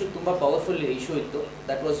Lingayat issue ತುಂಬ ಪವರ್ಫುಲ್ ಇಶ್ಯೂ ಇತ್ತು,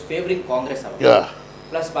 ದಟ್ ವಾಸ್ ಫೇವರಿಂಗ್ ಕಾಂಗ್ರೆಸ್ ಅವರು.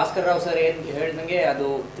 ಪ್ಲಸ್ ಭಾಸ್ಕರ್ ರಾವ್ ಸರ್ ಏನು ಹೇಳಿದಂಗೆ ಅದು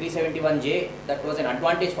 371J that was an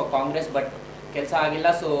advantage for Congress, but ಕೆಲಸ ಆಗಿಲ್ಲ.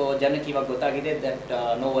 ಸೊ ಜನಕ್ಕೆ ಇವಾಗ ಗೊತ್ತಾಗಿದೆ that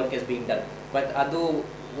no work is being done, but ಅದು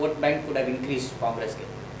vote bank could have increase ಕಾಂಗ್ರೆಸ್ಗೆ.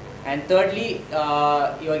 And thirdly,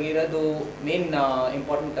 ಇವಾಗಿರೋದು main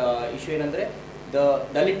important issue ಏನಂದರೆ the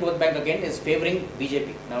Dalit vote bank again is favouring BJP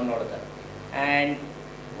ನಾವು ನೋಡ್ತಾರೆ. ಆ್ಯಂಡ್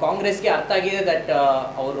ಕಾಂಗ್ರೆಸ್ಗೆ ಅರ್ಥ ಆಗಿದೆ ದಟ್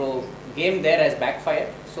ಅವರು game there as back fire.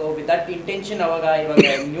 So with that intention ಇವಾಗ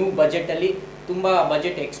ನ್ಯೂ ಬಜೆಟಲ್ಲಿ ತುಂಬ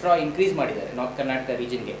ಬಜೆಟ್ ಎಕ್ಸ್ಟ್ರಾ ಇನ್ಕ್ರೀಸ್ ಮಾಡಿದ್ದಾರೆ ನಾರ್ತ್ ಕರ್ನಾಟಕ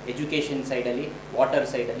ರೀಜನ್ಗೆ, ಎಜುಕೇಷನ್ ಸೈಡಲ್ಲಿ, ವಾಟರ್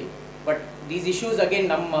ಸೈಡಲ್ಲಿ. ಬಟ್ ದೀಸ್ ಇಶ್ಯೂಸ್ ಅಗೇನ್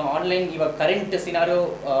ನಮ್ಮ ಆನ್ಲೈನ್ ಇವಾಗ ಕರೆಂಟ್ ಸಿನಾರಿಯೋ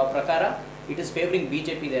ಪ್ರಕಾರ it is favouring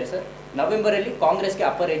BJP there sir. ನವೆಂಬರಲ್ಲಿ ಕಾಂಗ್ರೆಸ್ಗೆ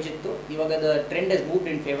ಅಪ್ಪರ್ ಎಜ್ ಇತ್ತು, ಇವಾಗ ದ ಟ್ರೆಂಡ್ ಹಸ್ moved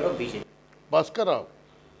in favour of BJP. Bhaskara,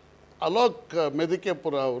 Alok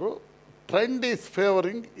ಮೆದಿಕೆಪುರ ಅವರು trend is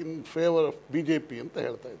favouring in favour of BJP ಅಂತ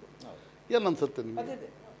ಹೇಳ್ತಾ ಇದ್ರು. ಏನು ಅನ್ಸುತ್ತೆ ನಿಮಗೆ?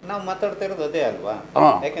 ನಾವು ಮಾತಾಡ್ತಾ ಇರೋದು ಅದೇ ಅಲ್ವಾ?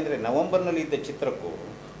 ಯಾಕೆಂದರೆ ನವೆಂಬರ್ನಲ್ಲಿ ಇದ್ದ ಚಿತ್ರಕ್ಕೂ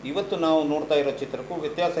ಇವತ್ತು ನಾವು ನೋಡ್ತಾ ಇರೋ ಚಿತ್ರಕ್ಕೂ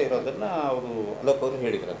ವ್ಯತ್ಯಾಸ ಇರೋದನ್ನು ಅವರು ಅಲೋಕ್ ಅವರು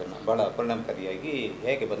ಹೇಳಿದರು. ಅದನ್ನು ಭಾಳ ಪರಿಣಾಮಕಾರಿಯಾಗಿ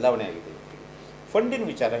ಹೇಗೆ ಬದಲಾವಣೆ ಆಗಿದೆ. ಫಂಡಿನ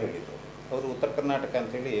ವಿಚಾರ ಹೇಳಿದರು ಅವರು. ಉತ್ತರ ಕರ್ನಾಟಕ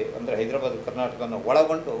ಅಂಥೇಳಿ ಅಂದರೆ ಹೈದರಾಬಾದ್ ಕರ್ನಾಟಕವನ್ನು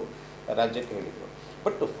ಒಳಗೊಂಡು ರಾಜ್ಯಕ್ಕೆ ಹೇಳಿದರು.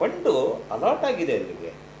 ಬಟ್ ಫಂಡು ಅಲಾಟ್ ಆಗಿದೆ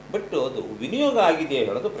ಅಲ್ಲಿಗೆ, ಬಟ್ ಅದು ವಿನಿಯೋಗ ಆಗಿದೆಯೇ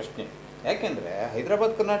ಹೇಳೋದು ಪ್ರಶ್ನೆ. ಯಾಕೆಂದರೆ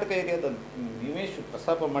ಹೈದರಾಬಾದ್ ಕರ್ನಾಟಕ ಏರಿಯಾದ ನಿಮೇಶ್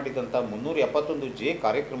ಪ್ರಸ್ತಾಪ ಮಾಡಿದಂಥ 371J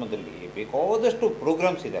ಕಾರ್ಯಕ್ರಮದಲ್ಲಿ ಬೇಕಾದಷ್ಟು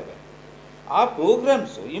ಪ್ರೋಗ್ರಾಮ್ಸ್ ಇದ್ದಾವೆ. ಆ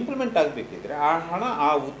ಪ್ರೋಗ್ರಾಮ್ಸ್ ಇಂಪ್ಲಿಮೆಂಟ್ ಆಗಬೇಕಿದ್ರೆ ಆ ಹಣ ಆ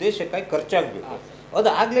ಉದ್ದೇಶಕ್ಕಾಗಿ ಖರ್ಚಾಗಬೇಕು. ಅದು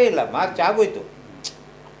ಆಗಲೇ ಇಲ್ಲ, ಮಾರ್ಚ್ ಆಗೋಯ್ತು.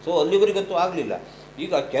 ಸೊ ಅಲ್ಲಿವರೆಗಂತೂ ಆಗಲಿಲ್ಲ.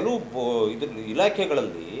 ಈಗ ಕೆಲವು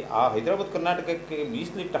ಇಲಾಖೆಗಳಲ್ಲಿ ಆ ಹೈದರಾಬಾದ್ ಕರ್ನಾಟಕಕ್ಕೆ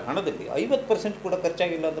ಮೀಸಲಿಟ್ಟ ಹಣದಲ್ಲಿ 50% ಕೂಡ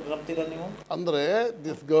ಖರ್ಚಾಗಿಲ್ಲ ಅಂದ್ರೆ ನಂಬ್ತೀರಾ ನೀವು? ಅಂದರೆ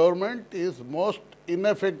this government is most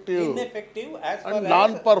ineffective and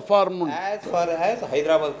non-performant as far as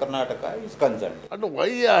Hyderabad Karnataka is concerned. And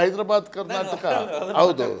Y Hyderabad Karnataka?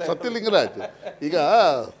 ಹೌದು ಸತ್ಯಲಿಂಗರಾಜ್, ಈಗ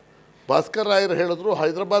ಭಾಸ್ಕರ್ ರಾಯರು ಹೇಳಿದ್ರು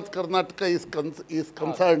ಹೈದರಾಬಾದ್ ಕರ್ನಾಟಕ ಈಸ್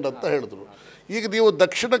ಕನ್ಸರ್ನ್ಡ್ ಅಂತ ಹೇಳಿದ್ರು. ಈಗ ನೀವು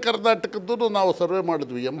ದಕ್ಷಿಣ ಕರ್ನಾಟಕದ್ದು ನಾವು ಸರ್ವೆ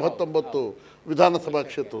ಮಾಡಿದ್ವಿ 89 ವಿಧಾನಸಭಾ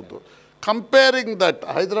ಕ್ಷೇತ್ರದ್ದು. ಕಂಪೇರಿಂಗ್ ದಟ್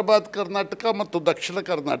ಹೈದರಾಬಾದ್ ಕರ್ನಾಟಕ ಮತ್ತು ದಕ್ಷಿಣ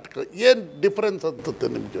ಕರ್ನಾಟಕ ಏನು ಡಿಫ್ರೆನ್ಸ್ ಅನ್ಸುತ್ತೆ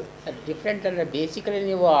ನಿಮಗೆ? ಡಿಫ್ರೆಂಟ್ ಅಂದರೆ ಬೇಸಿಕಲಿ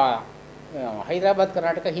ನೀವು ಹೈದರಾಬಾದ್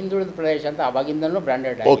ಕರ್ನಾಟಕ ಹಿಂದುಳಿದ ಪ್ರದೇಶ ಅಂತ ಅವಾಗಿಂದನೂ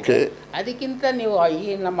ಬ್ರ್ಯಾಂಡೆಡ್ ಆಗಿದೆ. ಅದಕ್ಕಿಂತ ನೀವು ಈ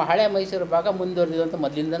ನಮ್ಮ ಹಳೆ ಮೈಸೂರು ಭಾಗ ಮುಂದುವರೆದಿದೆ ಅಂತ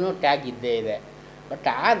ಮೊದಲಿಂದನೂ ಟ್ಯಾಗ್ ಇದ್ದೇ ಇದೆ. ಬಟ್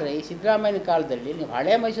ಆದರೆ ಈ ಸಿದ್ದರಾಮಯ್ಯನ ಕಾಲದಲ್ಲಿ ನೀವು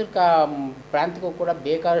ಹಳೆ ಮೈಸೂರು ಪ್ರಾಂತ್ಯಕ್ಕೂ ಕೂಡ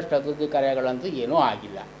ಬೇಕಾದಷ್ಟು ಅಭಿವೃದ್ಧಿ ಕಾರ್ಯಗಳಂತೂ ಏನೂ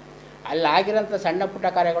ಆಗಿಲ್ಲ. ಅಲ್ಲಿ ಆಗಿರೋಂಥ ಸಣ್ಣ ಪುಟ್ಟ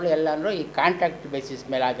ಕಾರ್ಯಗಳು ಎಲ್ಲರೂ ಈ ಕಾಂಟ್ರಾಕ್ಟ್ ಬೇಸಿಸ್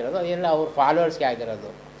ಮೇಲೆ ಆಗಿರೋದು, ಅದೆಲ್ಲ ಅವ್ರ ಫಾಲೋವರ್ಸ್ಗೆ ಆಗಿರೋದು.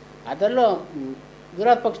 ಅದರಲ್ಲೂ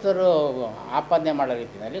ವಿರೋಧ ಪಕ್ಷದವರು ಆಪಾದನೆ ಮಾಡೋ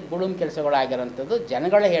ರೀತಿಯಲ್ಲಿ ಗುಳುಂ ಕೆಲಸಗಳು ಆಗಿರೋಂಥದ್ದು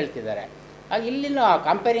ಜನಗಳೇ ಹೇಳ್ತಿದ್ದಾರೆ. ಆಗ ಇಲ್ಲಿನ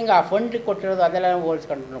ಕಂಪೇರಿಂಗ್ ಆ ಫಂಡ್ ಕೊಟ್ಟಿರೋದು ಅದೆಲ್ಲ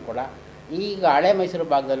ಹೋಲಿಸ್ಕೊಂಡ್ರು ಕೂಡ ಈಗ ಹಳೆ ಮೈಸೂರು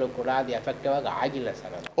ಭಾಗದಲ್ಲೂ ಕೂಡ ಅದು ಎಫೆಕ್ಟಿವ್ ಆಗಿ ಆಗಿಲ್ಲ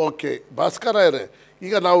ಸರ್ ಅದು. ಓಕೆ ಭಾಸ್ಕರ ಅವರೇ,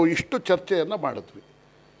 ಈಗ ನಾವು ಇಷ್ಟು ಚರ್ಚೆಯನ್ನು ಮಾಡಿದ್ವಿ.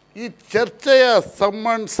 ಈ ಚರ್ಚೆಯ ಸಮ್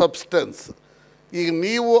ಆ್ಯಂಡ್ ಸಬ್ಸ್ಟೆನ್ಸ್ ಈಗ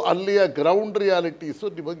ನೀವು ಅಲ್ಲಿಯ ಗ್ರೌಂಡ್ ರಿಯಾಲಿಟೀಸು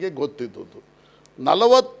ನಿಮಗೆ ಗೊತ್ತಿದ್ದದ್ದು.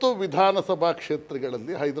 40 ವಿಧಾನಸಭಾ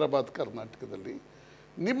ಕ್ಷೇತ್ರಗಳಲ್ಲಿ ಹೈದರಾಬಾದ್ ಕರ್ನಾಟಕದಲ್ಲಿ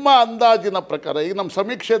ನಿಮ್ಮ ಅಂದಾಜಿನ ಪ್ರಕಾರ, ಈಗ ನಮ್ಮ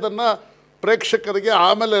ಸಮೀಕ್ಷೆದನ್ನು ಪ್ರೇಕ್ಷಕರಿಗೆ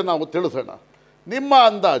ಆಮೇಲೆ ನಾವು ತಿಳಿಸೋಣ. ನಿಮ್ಮ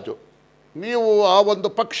ಅಂದಾಜು, ನೀವು ಆ ಒಂದು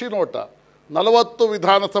ಪಕ್ಷಿ ನೋಟ 40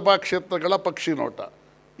 ವಿಧಾನಸಭಾ ಕ್ಷೇತ್ರಗಳ ಪಕ್ಷಿ ನೋಟ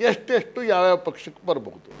ಎಷ್ಟೆಷ್ಟು ಯಾವ್ಯಾವ ಪಕ್ಷಕ್ಕೆ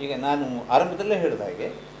ಬರಬಹುದು? ಈಗ ನಾನು ಆರಂಭದಲ್ಲೇ ಹೇಳಿದ ಹಾಗೆ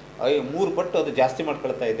 3 ಪಟ್ಟು ಅದು ಜಾಸ್ತಿ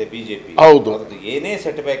ಮಾಡ್ಕೊಳ್ತಾ ಇದೆ ಬಿಜೆಪಿ. ಹೌದು, ಅದು ಏನೇ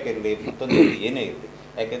ಸೆಟ್ ಬ್ಯಾಕ್ ಇರಲಿ, ಮತ್ತೊಂದು ಏನೇ ಇರಲಿ,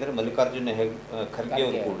 ಯಾಕೆಂದರೆ ಮಲ್ಲಿಕಾರ್ಜುನ ಖರ್ಗೆ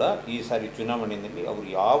ಅವರು ಕೂಡ ಈ ಸಾರಿ ಚುನಾವಣೆಯಲ್ಲಿ ಅವರು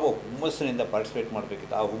ಯಾವ ಹುಮ್ಮಸ್ಸಿನಿಂದ ಪಾರ್ಟಿಸಿಪೇಟ್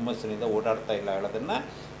ಮಾಡಬೇಕಿತ್ತು ಆ ಹುಮ್ಮಸ್ಸಿನಿಂದ ಓಡಾಡ್ತಾ ಇಲ್ಲ ಹೇಳೋದನ್ನು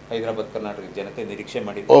ಹೈದರಾಬಾದ್ ಕರ್ನಾಟಕ ಜನತೆ ನಿರೀಕ್ಷೆ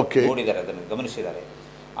ಮಾಡಿದ್ದಾರೆ, ನೋಡಿದ್ದಾರೆ, ಅದನ್ನು ಗಮನಿಸಿದ್ದಾರೆ.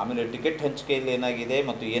 ಆಮೇಲೆ ಟಿಕೆಟ್ ಹಂಚಿಕೆಯಲ್ಲಿ ಏನಾಗಿದೆ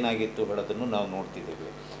ಮತ್ತು ಏನಾಗಿತ್ತು ಹೇಳೋದನ್ನು ನಾವು ನೋಡ್ತಿದ್ದೇವೆ.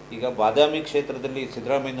 ಈಗ ಬಾದಾಮಿ ಕ್ಷೇತ್ರದಲ್ಲಿ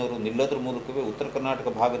ಸಿದ್ದರಾಮಯ್ಯನವರು ನಿಲ್ಲೋದ್ರ ಮೂಲಕವೇ ಉತ್ತರ ಕರ್ನಾಟಕ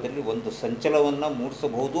ಭಾಗದಲ್ಲಿ ಒಂದು ಸಂಚಲನವನ್ನು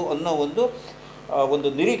ಮೂಡಿಸಬಹುದು ಅನ್ನೋ ಒಂದು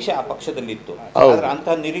ನಿರೀಕ್ಷೆ ಆ ಪಕ್ಷದಲ್ಲಿತ್ತು. ಆದರೆ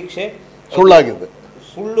ಅಂತಹ ನಿರೀಕ್ಷೆ ಸುಳ್ಳಾಗಿದೆ.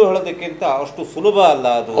 ಸುಳ್ಳು ಹೇಳೋದಕ್ಕಿಂತ ಅಷ್ಟು ಸುಲಭ ಅಲ್ಲ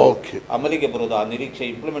ಅದು ಅಮಲಿಗೆ ಬರೋದು, ಆ ನಿರೀಕ್ಷೆ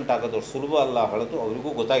ಇಂಪ್ಲಿಮೆಂಟ್ ಆಗೋದು ಅಷ್ಟು ಸುಲಭ ಅಲ್ಲ ಹೇಳೋದು ಅವರಿಗೂ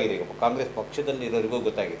ಗೊತ್ತಾಗಿದೆ. ಈಗ ಕಾಂಗ್ರೆಸ್ ಪಕ್ಷದಲ್ಲಿ ಇರೋರಿಗೂ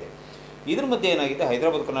ಗೊತ್ತಾಗಿದೆ. ಇದ್ರ ಮಧ್ಯೆ ಏನಾಗಿದೆ,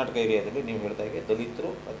 ಹೈದರಾಬಾದ್ ಕರ್ನಾಟಕ ಏರಿಯಾದಲ್ಲಿ ನೀವು ಹೇಳಿದಾಗೆ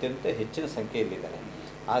ದಲಿತರು ಅತ್ಯಂತ ಹೆಚ್ಚಿನ ಸಂಖ್ಯೆಯಲ್ಲಿದ್ದಾರೆ.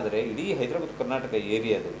 ಆದರೆ ಇಡೀ ಹೈದರಾಬಾದ್ ಕರ್ನಾಟಕ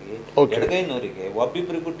ಏರಿಯಾದಲ್ಲಿ ಎಡಗೈನವರಿಗೆ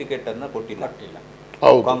ಒಬ್ಬಿಬ್ಬರಿಗೂ ಟಿಕೆಟನ್ನು ಕೊಟ್ಟಿಲ್ಲ.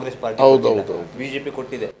 ಕಾಂಗ್ರೆಸ್ ಪಾರ್ಟಿ, ಬಿಜೆಪಿ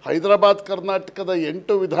ಕೊಟ್ಟಿದೆ. ಹೈದರಾಬಾದ್ ಕರ್ನಾಟಕದ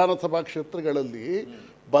 8 ವಿಧಾನಸಭಾ ಕ್ಷೇತ್ರಗಳಲ್ಲಿ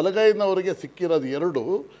ಬಲಗೈನವರಿಗೆ ಸಿಕ್ಕಿರೋದು 2,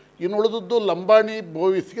 ಇನ್ನು ಉಳಿದದ್ದು ಲಂಬಾಣಿ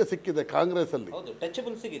ಬೋವಿಸ್ಗೆ ಸಿಕ್ಕಿದೆ ಕಾಂಗ್ರೆಸ್ಸಲ್ಲಿ.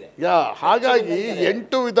 ಹಾಗಾಗಿ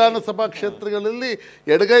 8 ವಿಧಾನಸಭಾ ಕ್ಷೇತ್ರಗಳಲ್ಲಿ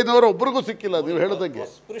ಎಡಗೈನವರು ಒಬ್ರಿಗೂ ಸಿಕ್ಕಿಲ್ಲ. ನೀವು ಹೇಳಿದಂಗೆ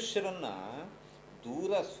ಅಸ್ಪೃಶ್ಯರನ್ನ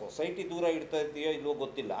ದೂರ ಸೊಸೈಟಿ ದೂರ ಇಡ್ತಾ ಇದೆಯೋ ಇಲ್ವೋ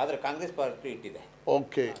ಗೊತ್ತಿಲ್ಲ, ಆದರೆ ಕಾಂಗ್ರೆಸ್ ಪಾರ್ಟಿ ಇಟ್ಟಿದೆ.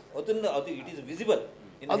 ಓಕೆ, ಅದು ಇಟ್ ಈಸ್ ವಿಸಿಬಲ್.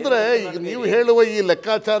 ಅಂದರೆ ಈಗ ನೀವು ಹೇಳುವ ಈ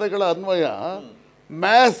ಲೆಕ್ಕಾಚಾರಗಳ ಅನ್ವಯ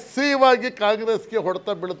ಮ್ಯಾಸಿವ್ ಆಗಿ ಕಾಂಗ್ರೆಸ್ಗೆ ಹೊಡೆತ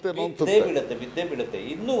ಬೀಳುತ್ತೆ ಬಿದ್ದೇ ಬೀಳುತ್ತೆ.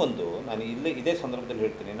 ಇನ್ನೂ ಒಂದು ನಾನು ಇದೇ ಸಂದರ್ಭದಲ್ಲಿ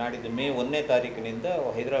ಹೇಳ್ತೀನಿ, ನಾಡಿದ್ದು ಮೇ 1ನೇ ತಾರೀಕಿನಿಂದ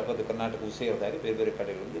ಹೈದರಾಬಾದ್ ಕರ್ನಾಟಕ ಸೇರಿದಾಗ ಬೇರೆ ಬೇರೆ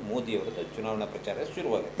ಕಡೆಗಳಲ್ಲಿ ಮೋದಿಯವರ ಚುನಾವಣಾ ಪ್ರಚಾರ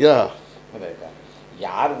ಶುರುವಾಗುತ್ತೆ. ಅದಾಯ್ತಾ,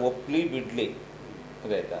 ಯಾರು ಒಪ್ಲಿ ಬಿಡ್ಲಿ,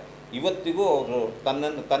 ಅದಾಯ್ತಾ, ಇವತ್ತಿಗೂ ಅವರು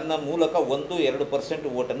ತನ್ನ ಮೂಲಕ 1-2%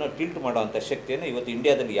 ಓಟನ್ನು ಟಿಲ್ಟ್ ಮಾಡುವಂಥ ಶಕ್ತಿಯನ್ನು ಇವತ್ತು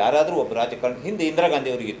ಇಂಡಿಯಾದಲ್ಲಿ ಯಾರಾದರೂ ಒಬ್ಬ ರಾಜಕಾರಣ, ಹಿಂದೆ ಇಂದಿರಾ ಗಾಂಧಿ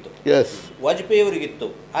ಅವರಿಗಿತ್ತು, ವಾಜಪೇಯಿ ಅವರಿಗಿತ್ತು,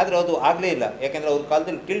 ಆದರೆ ಅದು ಆಗಲೇ ಇಲ್ಲ. ಯಾಕೆಂದರೆ ಅವ್ರ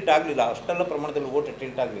ಕಾಲದಲ್ಲಿ ಟಿಲ್ಟ್ ಆಗಲಿಲ್ಲ, ಅಷ್ಟೆಲ್ಲ ಪ್ರಮಾಣದಲ್ಲಿ ಓಟ್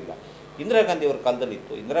ಟಿಲ್ಟ್ ಆಗಲಿಲ್ಲ. ಇಂದಿರಾ ಗಾಂಧಿ ಅವರ ಕಾಲದಲ್ಲಿ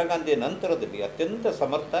ಇತ್ತು. ಇಂದಿರಾ ಗಾಂಧಿಯ ನಂತರದಲ್ಲಿ ಅತ್ಯಂತ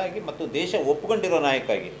ಸಮರ್ಥ ಆಗಿ ಮತ್ತು ದೇಶ ಒಪ್ಪಿಕೊಂಡಿರೋ ನಾಯಕ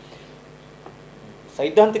ಆಗಿ,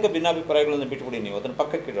 ಸೈದ್ಧಾಂತಿಕ ಭಿನ್ನಾಭಿಪ್ರಾಯಗಳನ್ನು ಬಿಟ್ಟುಬಿಡಿ, ನೀವು ಅದನ್ನು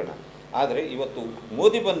ಪಕ್ಕಕ್ಕಿಡೋಣ. ಆದರೆ ಇವತ್ತು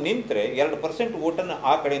ಮೋದಿ ಬಂದು ನಿಂತರೆ 2% ಓಟನ್ನು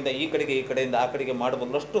ಆ ಕಡೆಯಿಂದ ಈ ಕಡೆಗೆ, ಈ ಕಡೆಯಿಂದ ಆ ಕಡೆಗೆ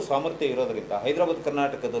ಮಾಡಬಲ್ಲಷ್ಟು ಸಾಮರ್ಥ್ಯ ಇರೋದರಿಂದ ಹೈದರಾಬಾದ್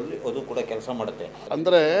ಕರ್ನಾಟಕದಲ್ಲಿ ಅದು ಕೂಡ ಕೆಲಸ ಮಾಡುತ್ತೆ.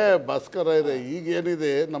 ಅಂದರೆ ಭಾಸ್ಕರ ಇದೆ,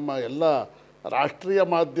 ಈಗೇನಿದೆ ನಮ್ಮ ಎಲ್ಲ ರಾಷ್ಟ್ರೀಯ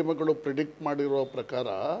ಮಾಧ್ಯಮಗಳು ಪ್ರಿಡಿಕ್ಟ್ ಮಾಡಿರೋ ಪ್ರಕಾರ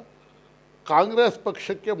ಕಾಂಗ್ರೆಸ್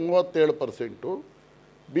ಪಕ್ಷಕ್ಕೆ 37%,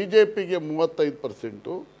 BJPಗೆ 35%,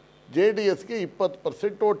 JDSಗೆ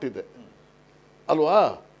 20% ಓಟಿದೆ ಅಲ್ವಾ?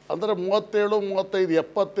 ಅಂದರೆ 37, 35,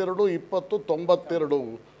 72, 20,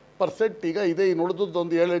 92% ಈಗ ಇದೆ. ಇನ್ನು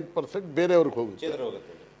ಉಳಿದದ್ದೊಂದು 7-8% ಬೇರೆಯವ್ರಿಗೆ ಹೋಗುತ್ತೆ.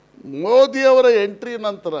 ಮೋದಿಯವರ ಎಂಟ್ರಿ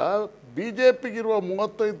ನಂತರ BJPಗಿರುವ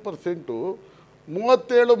 35%,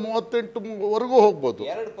 37-38ವರೆಗೂ ಹೋಗ್ಬೋದು.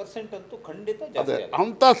 2% ಅಂತೂ ಖಂಡಿತ ಅದೇ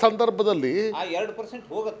ಅಂಥ ಸಂದರ್ಭದಲ್ಲಿ ಆ 2%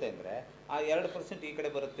 ಹೋಗುತ್ತೆ ಅಂದರೆ ಆ 2% ಈ ಕಡೆ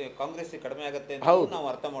ಬರುತ್ತೆ, ಕಾಂಗ್ರೆಸ್ ಕಡಿಮೆ ಆಗುತ್ತೆ ಅಂತ ನಾವು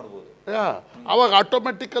ಅರ್ಥ ಮಾಡ್ಬೋದು. ಅವಾಗ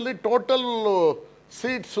ಆಟೋಮೆಟಿಕಲಿ ಟೋಟಲ್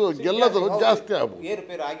ಸೀಟ್ಸು ಗೆಲ್ಲೋದು ಜಾಸ್ತಿ ಆಗ್ಬೋದು.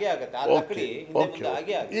 ಏರುಪೇರು ಆಗೇ ಆಗುತ್ತೆ.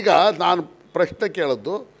 ಈಗ ನಾನು ಪ್ರಶ್ನೆ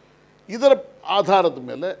ಕೇಳದ್ದು, ಇದರ ಆಧಾರದ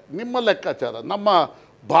ಮೇಲೆ ನಿಮ್ಮ ಲೆಕ್ಕಾಚಾರ, ನಮ್ಮ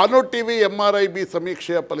ಭಾನು ಟಿ ವಿ MRIB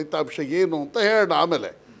ಸಮೀಕ್ಷೆಯ ಫಲಿತಾಂಶ ಏನು ಅಂತ ಹೇಳೋಣ ಆಮೇಲೆ.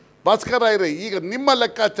 ಭಾಸ್ಕರ ಐರೆ, ಈಗ ನಿಮ್ಮ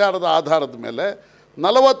ಲೆಕ್ಕಾಚಾರದ ಆಧಾರದ ಮೇಲೆ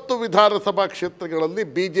 40 ವಿಧಾನಸಭಾ ಕ್ಷೇತ್ರಗಳಲ್ಲಿ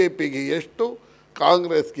BJPಗೆ ಎಷ್ಟು,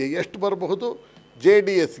 ಕಾಂಗ್ರೆಸ್ಗೆ ಎಷ್ಟು ಬರಬಹುದು,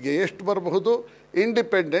 JDSಗೆ ಎಷ್ಟು ಬರಬಹುದು,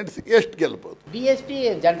 ಇಂಡಿಪೆಂಡೆನ್ಸ್ ಎಷ್ಟು ಗೆಲ್ಬೋದು? BSP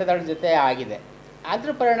ಜನತಾದಳದ ಜೊತೆ ಆಗಿದೆ, ಅದ್ರ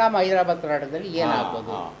ಪರಿಣಾಮ ಹೈದರಾಬಾದ್ ಕರ್ನಾಟಕದಲ್ಲಿ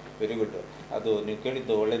ಏನಾಗ್ಬೋದು? ವೆರಿ ಗುಡ್, ಅದು ನೀವು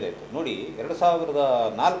ಕೇಳಿದ್ದು ಒಳ್ಳೆಯದಾಯಿತು. ನೋಡಿ,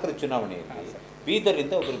 2004 ಚುನಾವಣೆಯಲ್ಲಿ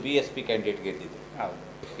ಬೀದರಿಂದ ಒಬ್ಬರು BSP ಕ್ಯಾಂಡಿಡೇಟ್ ಗೆದ್ದಿದ್ರು.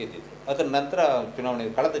 ಅದರ ನಂತರ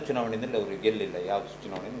ಕಳೆದ ಚುನಾವಣೆಯಲ್ಲಿ ಅವರು ಗೆಲ್ಲಿಲ್ಲ, ಯಾವ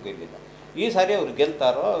ಚುನಾವಣೆಯೂ ಗೆಲ್ಲಿಲ್ಲ. ಈ ಸಾರಿ ಅವರು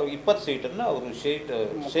ಗೆಲ್ತಾರೋ 20 ಸೀಟನ್ನು ಅವರು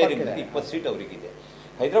ಶೇರಿಂಗ್ 20 ಸೀಟ್ ಅವರಿಗಿದೆ.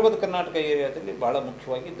 ಹೈದರಾಬಾದ್ ಕರ್ನಾಟಕ ಏರಿಯಾದಲ್ಲಿ ಬಹಳ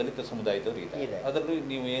ಮುಖ್ಯವಾಗಿ ದಲಿತ ಸಮುದಾಯದವರು ಇದ್ದಾರೆ. ಅದರಲ್ಲೂ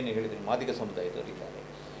ನೀವು ಏನು ಹೇಳಿದ್ರಿ, ಮಾದಿಗ ಸಮುದಾಯದವರು ಇದ್ದಾರೆ.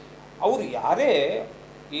 ಅವರು ಯಾರೇ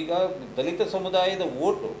ಈಗ ದಲಿತ ಸಮುದಾಯದ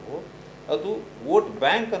ಓಟು, ಅದು ವೋಟ್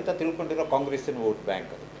ಬ್ಯಾಂಕ್ ಅಂತ ತಿಳ್ಕೊಂಡಿರೋ ಕಾಂಗ್ರೆಸ್ಸಿನ ವೋಟ್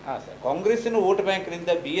ಬ್ಯಾಂಕ್. ಅದು ಕಾಂಗ್ರೆಸ್ಸಿನ ವೋಟ್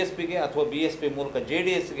ಬ್ಯಾಂಕ್ನಿಂದ BSPಗೆ ಅಥವಾ BSP ಮೂಲಕ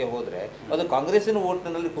JDSಗೆ ಹೋದರೆ ಅದು ಕಾಂಗ್ರೆಸ್ಸಿನ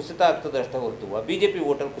ವೋಟ್ನಲ್ಲಿ ಕುಸಿತ ಆಗ್ತದೆ ಅಷ್ಟೇ ಹೊರತು BJP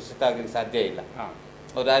ವೋಟಲ್ಲಿ ಕುಸಿತ ಆಗಲಿಕ್ಕೆ ಸಾಧ್ಯ ಇಲ್ಲ,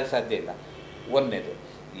 ಅದಾಗಕ್ಕೆ ಸಾಧ್ಯ ಇಲ್ಲ. ಒಂದನೇದು.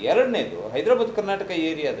 ಎರಡನೇದು, ಹೈದರಾಬಾದ್ ಕರ್ನಾಟಕ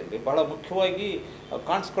ಏರಿಯಾದಲ್ಲಿ ಬಹಳ ಮುಖ್ಯವಾಗಿ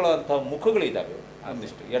ಕಾಣಿಸ್ಕೊಳ್ಳೋಂಥ ಮುಖಗಳಿದ್ದಾವೆ,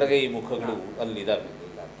 ಒಂದಿಷ್ಟು ಎಡಗೈ ಮುಖಗಳು ಅಲ್ಲಿದ್ದಾವೆ.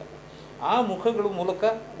 ಆ ಮುಖಗಳ ಮೂಲಕ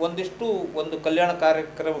ಒಂದು ಕಲ್ಯಾಣ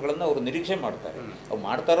ಕಾರ್ಯಕ್ರಮಗಳನ್ನು ಅವರು ನಿರೀಕ್ಷೆ ಮಾಡ್ತಾರೆ. ಅವು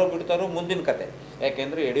ಮಾಡ್ತಾರೋ ಬಿಡ್ತಾರೋ ಮುಂದಿನ ಕತೆ.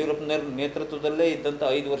 ಯಾಕೆಂದರೆ ಯಡಿಯೂರಪ್ಪನ ನೇತೃತ್ವದಲ್ಲೇ ಇದ್ದಂಥ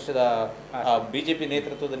 5 ವರ್ಷದ BJP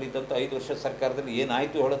ನೇತೃತ್ವದಲ್ಲಿ ಇದ್ದಂಥ 5 ವರ್ಷದ ಸರ್ಕಾರದಲ್ಲಿ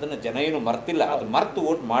ಏನಾಯಿತು ಹೇಳೋದನ್ನು ಜನ ಏನು ಮರ್ತಿಲ್ಲ. ಅದು ಮರ್ತು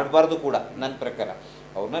ವೋಟ್ ಮಾಡಬಾರ್ದು ಕೂಡ ನನ್ನ ಪ್ರಕಾರ.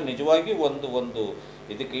 ಅವ್ರನ್ನ ನಿಜವಾಗಿ ಒಂದು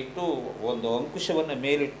ಇದಕ್ಕೆ ಇಟ್ಟು ಒಂದು ಅಂಕುಶವನ್ನು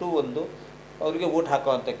ಮೇಲಿಟ್ಟು ಅವರಿಗೆ ವೋಟ್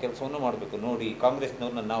ಹಾಕುವಂಥ ಕೆಲಸವನ್ನು ಮಾಡಬೇಕು. ನೋಡಿ,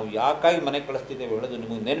 ಕಾಂಗ್ರೆಸ್ನವ್ರನ್ನ ನಾವು ಯಾಕಾಗಿ ಮನೆ ಕಳಿಸ್ತಿದ್ದೇವೆ ಹೇಳೋದು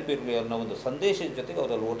ನಿಮಗೆ ನೆನಪಿರಲಿ ಅನ್ನೋ ಒಂದು ಸಂದೇಶದ ಜೊತೆಗೆ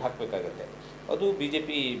ಅವರಲ್ಲಿ ವೋಟ್ ಹಾಕಬೇಕಾಗತ್ತೆ. ಅದು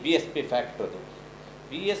BSP ಫ್ಯಾಕ್ಟ್ರ್. ಅದು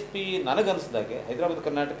BSP ನನಗನ್ನಿಸ್ದಾಗೆ ಹೈದರಾಬಾದ್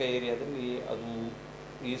ಕರ್ನಾಟಕ ಏರಿಯಾದಲ್ಲಿ ಅದು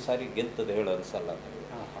ಈ ಸಾರಿ ಗೆಲ್ತದೆ ಹೇಳೋ ಅನಿಸಲ್ಲ ನನಗೆ.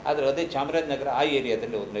 ಆದರೆ ಅದೇ ಚಾಮರಾಜನಗರ ಆ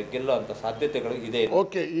ಏರಿಯಾದಲ್ಲಿ ಅವ್ರನ್ನ ಗೆಲ್ಲೋ ಅಂಥ ಸಾಧ್ಯತೆಗಳು ಇದೆ.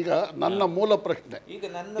 ಓಕೆ, ಈಗ ನನ್ನ ಮೂಲ ಪ್ರಶ್ನೆ, ಈಗ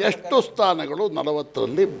ಎಷ್ಟು ಸ್ಥಾನಗಳು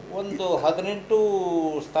 40ರಲ್ಲಿ? 18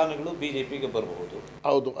 ಸ್ಥಾನಗಳು BJPಗೆ ಬರಬಹುದು.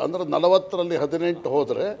 ಹೌದು, ಅಂದರೆ 40ರಲ್ಲಿ 18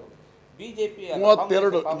 ಹೋದರೆ BJP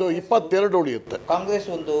 32, ಇದು 22 ಉಳಿಯುತ್ತೆ. ಕಾಂಗ್ರೆಸ್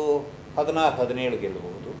 16-17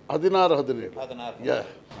 ಗೆಲ್ಲಬಹುದು. 16-17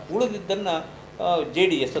 ಉಳಿದಿದ್ದನ್ನು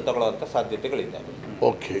JDS ತಗೊಳ್ಳುವಂಥ ಸಾಧ್ಯತೆಗಳಿದ್ದಾವೆ.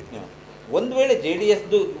 ಓಕೆ, ಒಂದು ವೇಳೆ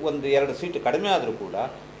JDSದು 1-2 ಸೀಟ್ ಕಡಿಮೆ ಆದರೂ ಕೂಡ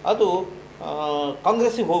ಅದು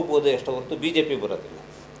ಕಾಂಗ್ರೆಸ್ಸಿಗೆ ಹೋಗ್ಬೋದು ಅಷ್ಟೇ ಹೊರತು BJP ಬರೋದಿಲ್ಲ.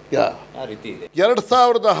 ಆ ರೀತಿ ಇದೆ.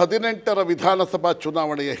 2018ರ ವಿಧಾನಸಭಾ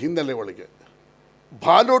ಚುನಾವಣೆಯ ಹಿನ್ನೆಲೆ ಒಳಗೆ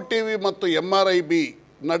ಭಾನು TV ಮತ್ತು MRIB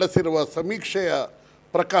ನಡೆಸಿರುವ ಸಮೀಕ್ಷೆಯ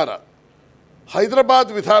ಪ್ರಕಾರ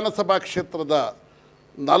ಹೈದರಾಬಾದ್ ವಿಧಾನಸಭಾ ಕ್ಷೇತ್ರದ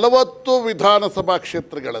 40 ವಿಧಾನಸಭಾ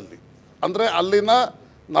ಕ್ಷೇತ್ರಗಳಲ್ಲಿ, ಅಂದರೆ ಅಲ್ಲಿನ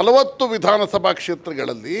 40 ವಿಧಾನಸಭಾ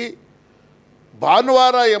ಕ್ಷೇತ್ರಗಳಲ್ಲಿ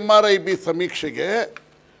ಭಾನುವಾರ MRIB ಸಮೀಕ್ಷೆಗೆ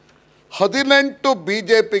 18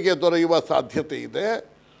 BJPಗೆ ದೊರೆಯುವ ಸಾಧ್ಯತೆ ಇದೆ,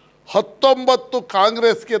 19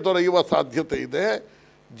 ಕಾಂಗ್ರೆಸ್ಗೆ ದೊರೆಯುವ ಸಾಧ್ಯತೆ ಇದೆ,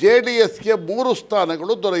 JDSಗೆ 3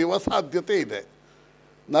 ಸ್ಥಾನಗಳು ದೊರೆಯುವ ಸಾಧ್ಯತೆ ಇದೆ.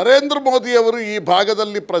 ನರೇಂದ್ರ ಮೋದಿಯವರು ಈ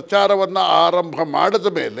ಭಾಗದಲ್ಲಿ ಪ್ರಚಾರವನ್ನು ಆರಂಭ ಮಾಡಿದ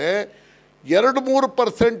ಮೇಲೆ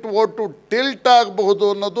 2-3% ವೋಟು ಟಿಲ್ಟ್ ಆಗಬಹುದು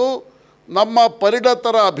ಅನ್ನೋದು ನಮ್ಮ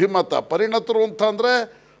ಪರಿಣತರ ಅಭಿಮತ. ಪರಿಣತರು ಅಂತಂದರೆ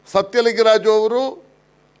ಸತ್ಯಲಿಂಗರಾಜು ಅವರು,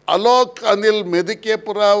 ಅಲೋಕ್ ಅನಿಲ್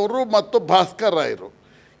ಮೆದಿಕೇಪುರ ಅವರು ಮತ್ತು ಭಾಸ್ಕರ್ ರಾಯರು.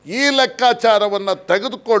 ಈ ಲೆಕ್ಕಾಚಾರವನ್ನು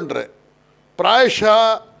ತೆಗೆದುಕೊಂಡ್ರೆ ಪ್ರಾಯಶಃ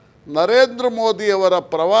ನರೇಂದ್ರ ಮೋದಿಯವರ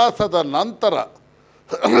ಪ್ರವಾಸದ ನಂತರ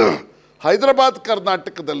ಹೈದರಾಬಾದ್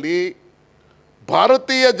ಕರ್ನಾಟಕದಲ್ಲಿ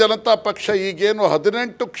ಭಾರತೀಯ ಜನತಾ ಪಕ್ಷ ಈಗೇನು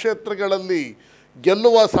 18 ಕ್ಷೇತ್ರಗಳಲ್ಲಿ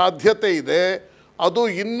ಗೆಲ್ಲುವ ಸಾಧ್ಯತೆ ಇದೆ, ಅದು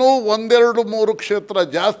ಇನ್ನೂ 1-2-3 ಕ್ಷೇತ್ರ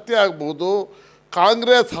ಜಾಸ್ತಿ ಆಗ್ಬೋದು.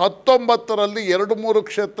 ಕಾಂಗ್ರೆಸ್ 19ರಲ್ಲಿ 2-3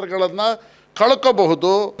 ಕ್ಷೇತ್ರಗಳನ್ನು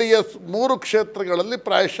ಕಳ್ಕೋಬಹುದು. JDS 3 ಕ್ಷೇತ್ರಗಳಲ್ಲಿ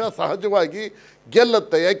ಪ್ರಾಯಶಃ ಸಹಜವಾಗಿ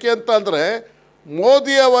ಗೆಲ್ಲುತ್ತೆ. ಯಾಕೆ ಅಂತಂದರೆ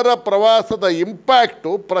ಮೋದಿಯವರ ಪ್ರವಾಸದ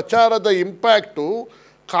ಇಂಪ್ಯಾಕ್ಟು, ಪ್ರಚಾರದ ಇಂಪ್ಯಾಕ್ಟು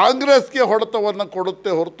ಕಾಂಗ್ರೆಸ್ಗೆ ಹೊಡೆತವನ್ನು ಕೊಡುತ್ತೆ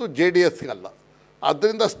ಹೊರತು JDSಗಲ್ಲ.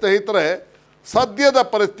 ಆದ್ದರಿಂದ ಸ್ನೇಹಿತರೆ, ಸದ್ಯದ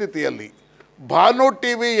ಪರಿಸ್ಥಿತಿಯಲ್ಲಿ ಭಾನು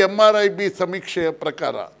TV MRIB ಸಮೀಕ್ಷೆಯ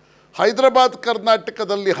ಪ್ರಕಾರ ಹೈದರಾಬಾದ್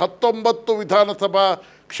ಕರ್ನಾಟಕದಲ್ಲಿ 19 ವಿಧಾನಸಭಾ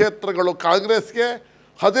ಕ್ಷೇತ್ರಗಳು ಕಾಂಗ್ರೆಸ್ಗೆ,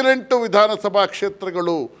 18 ವಿಧಾನಸಭಾ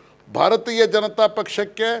ಕ್ಷೇತ್ರಗಳು ಭಾರತೀಯ ಜನತಾ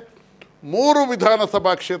ಪಕ್ಷಕ್ಕೆ, 3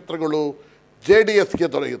 ವಿಧಾನಸಭಾ ಕ್ಷೇತ್ರಗಳು JDSಗೆ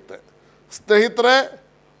ದೊರೆಯುತ್ತೆ. ಸ್ನೇಹಿತರೆ,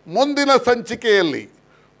 ಮುಂದಿನ ಸಂಚಿಕೆಯಲ್ಲಿ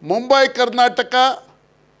ಮುಂಬೈ ಕರ್ನಾಟಕ,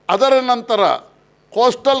 ಅದರ ನಂತರ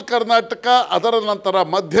ಕೋಸ್ಟಲ್ ಕರ್ನಾಟಕ, ಅದರ ನಂತರ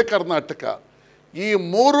ಮಧ್ಯ ಕರ್ನಾಟಕ, ಈ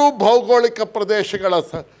 3 ಭೌಗೋಳಿಕ ಪ್ರದೇಶಗಳ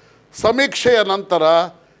ಸಮೀಕ್ಷೆಯ ನಂತರ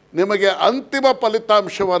ನಿಮಗೆ ಅಂತಿಮ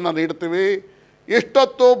ಫಲಿತಾಂಶವನ್ನು ನೀಡ್ತೀವಿ.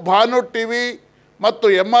 ಇಷ್ಟೊತ್ತು ಭಾನು TV ಮತ್ತು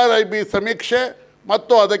MRIB ಸಮೀಕ್ಷೆ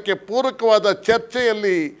ಮತ್ತು ಅದಕ್ಕೆ ಪೂರಕವಾದ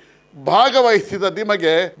ಚರ್ಚೆಯಲ್ಲಿ ಭಾಗವಹಿಸಿದ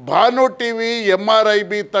ನಿಮಗೆ ಭಾನು TV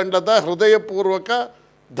MRIB ತಂಡದ ಹೃದಯಪೂರ್ವಕ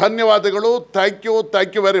ಧನ್ಯವಾದಗಳು. Thank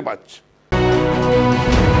you very much.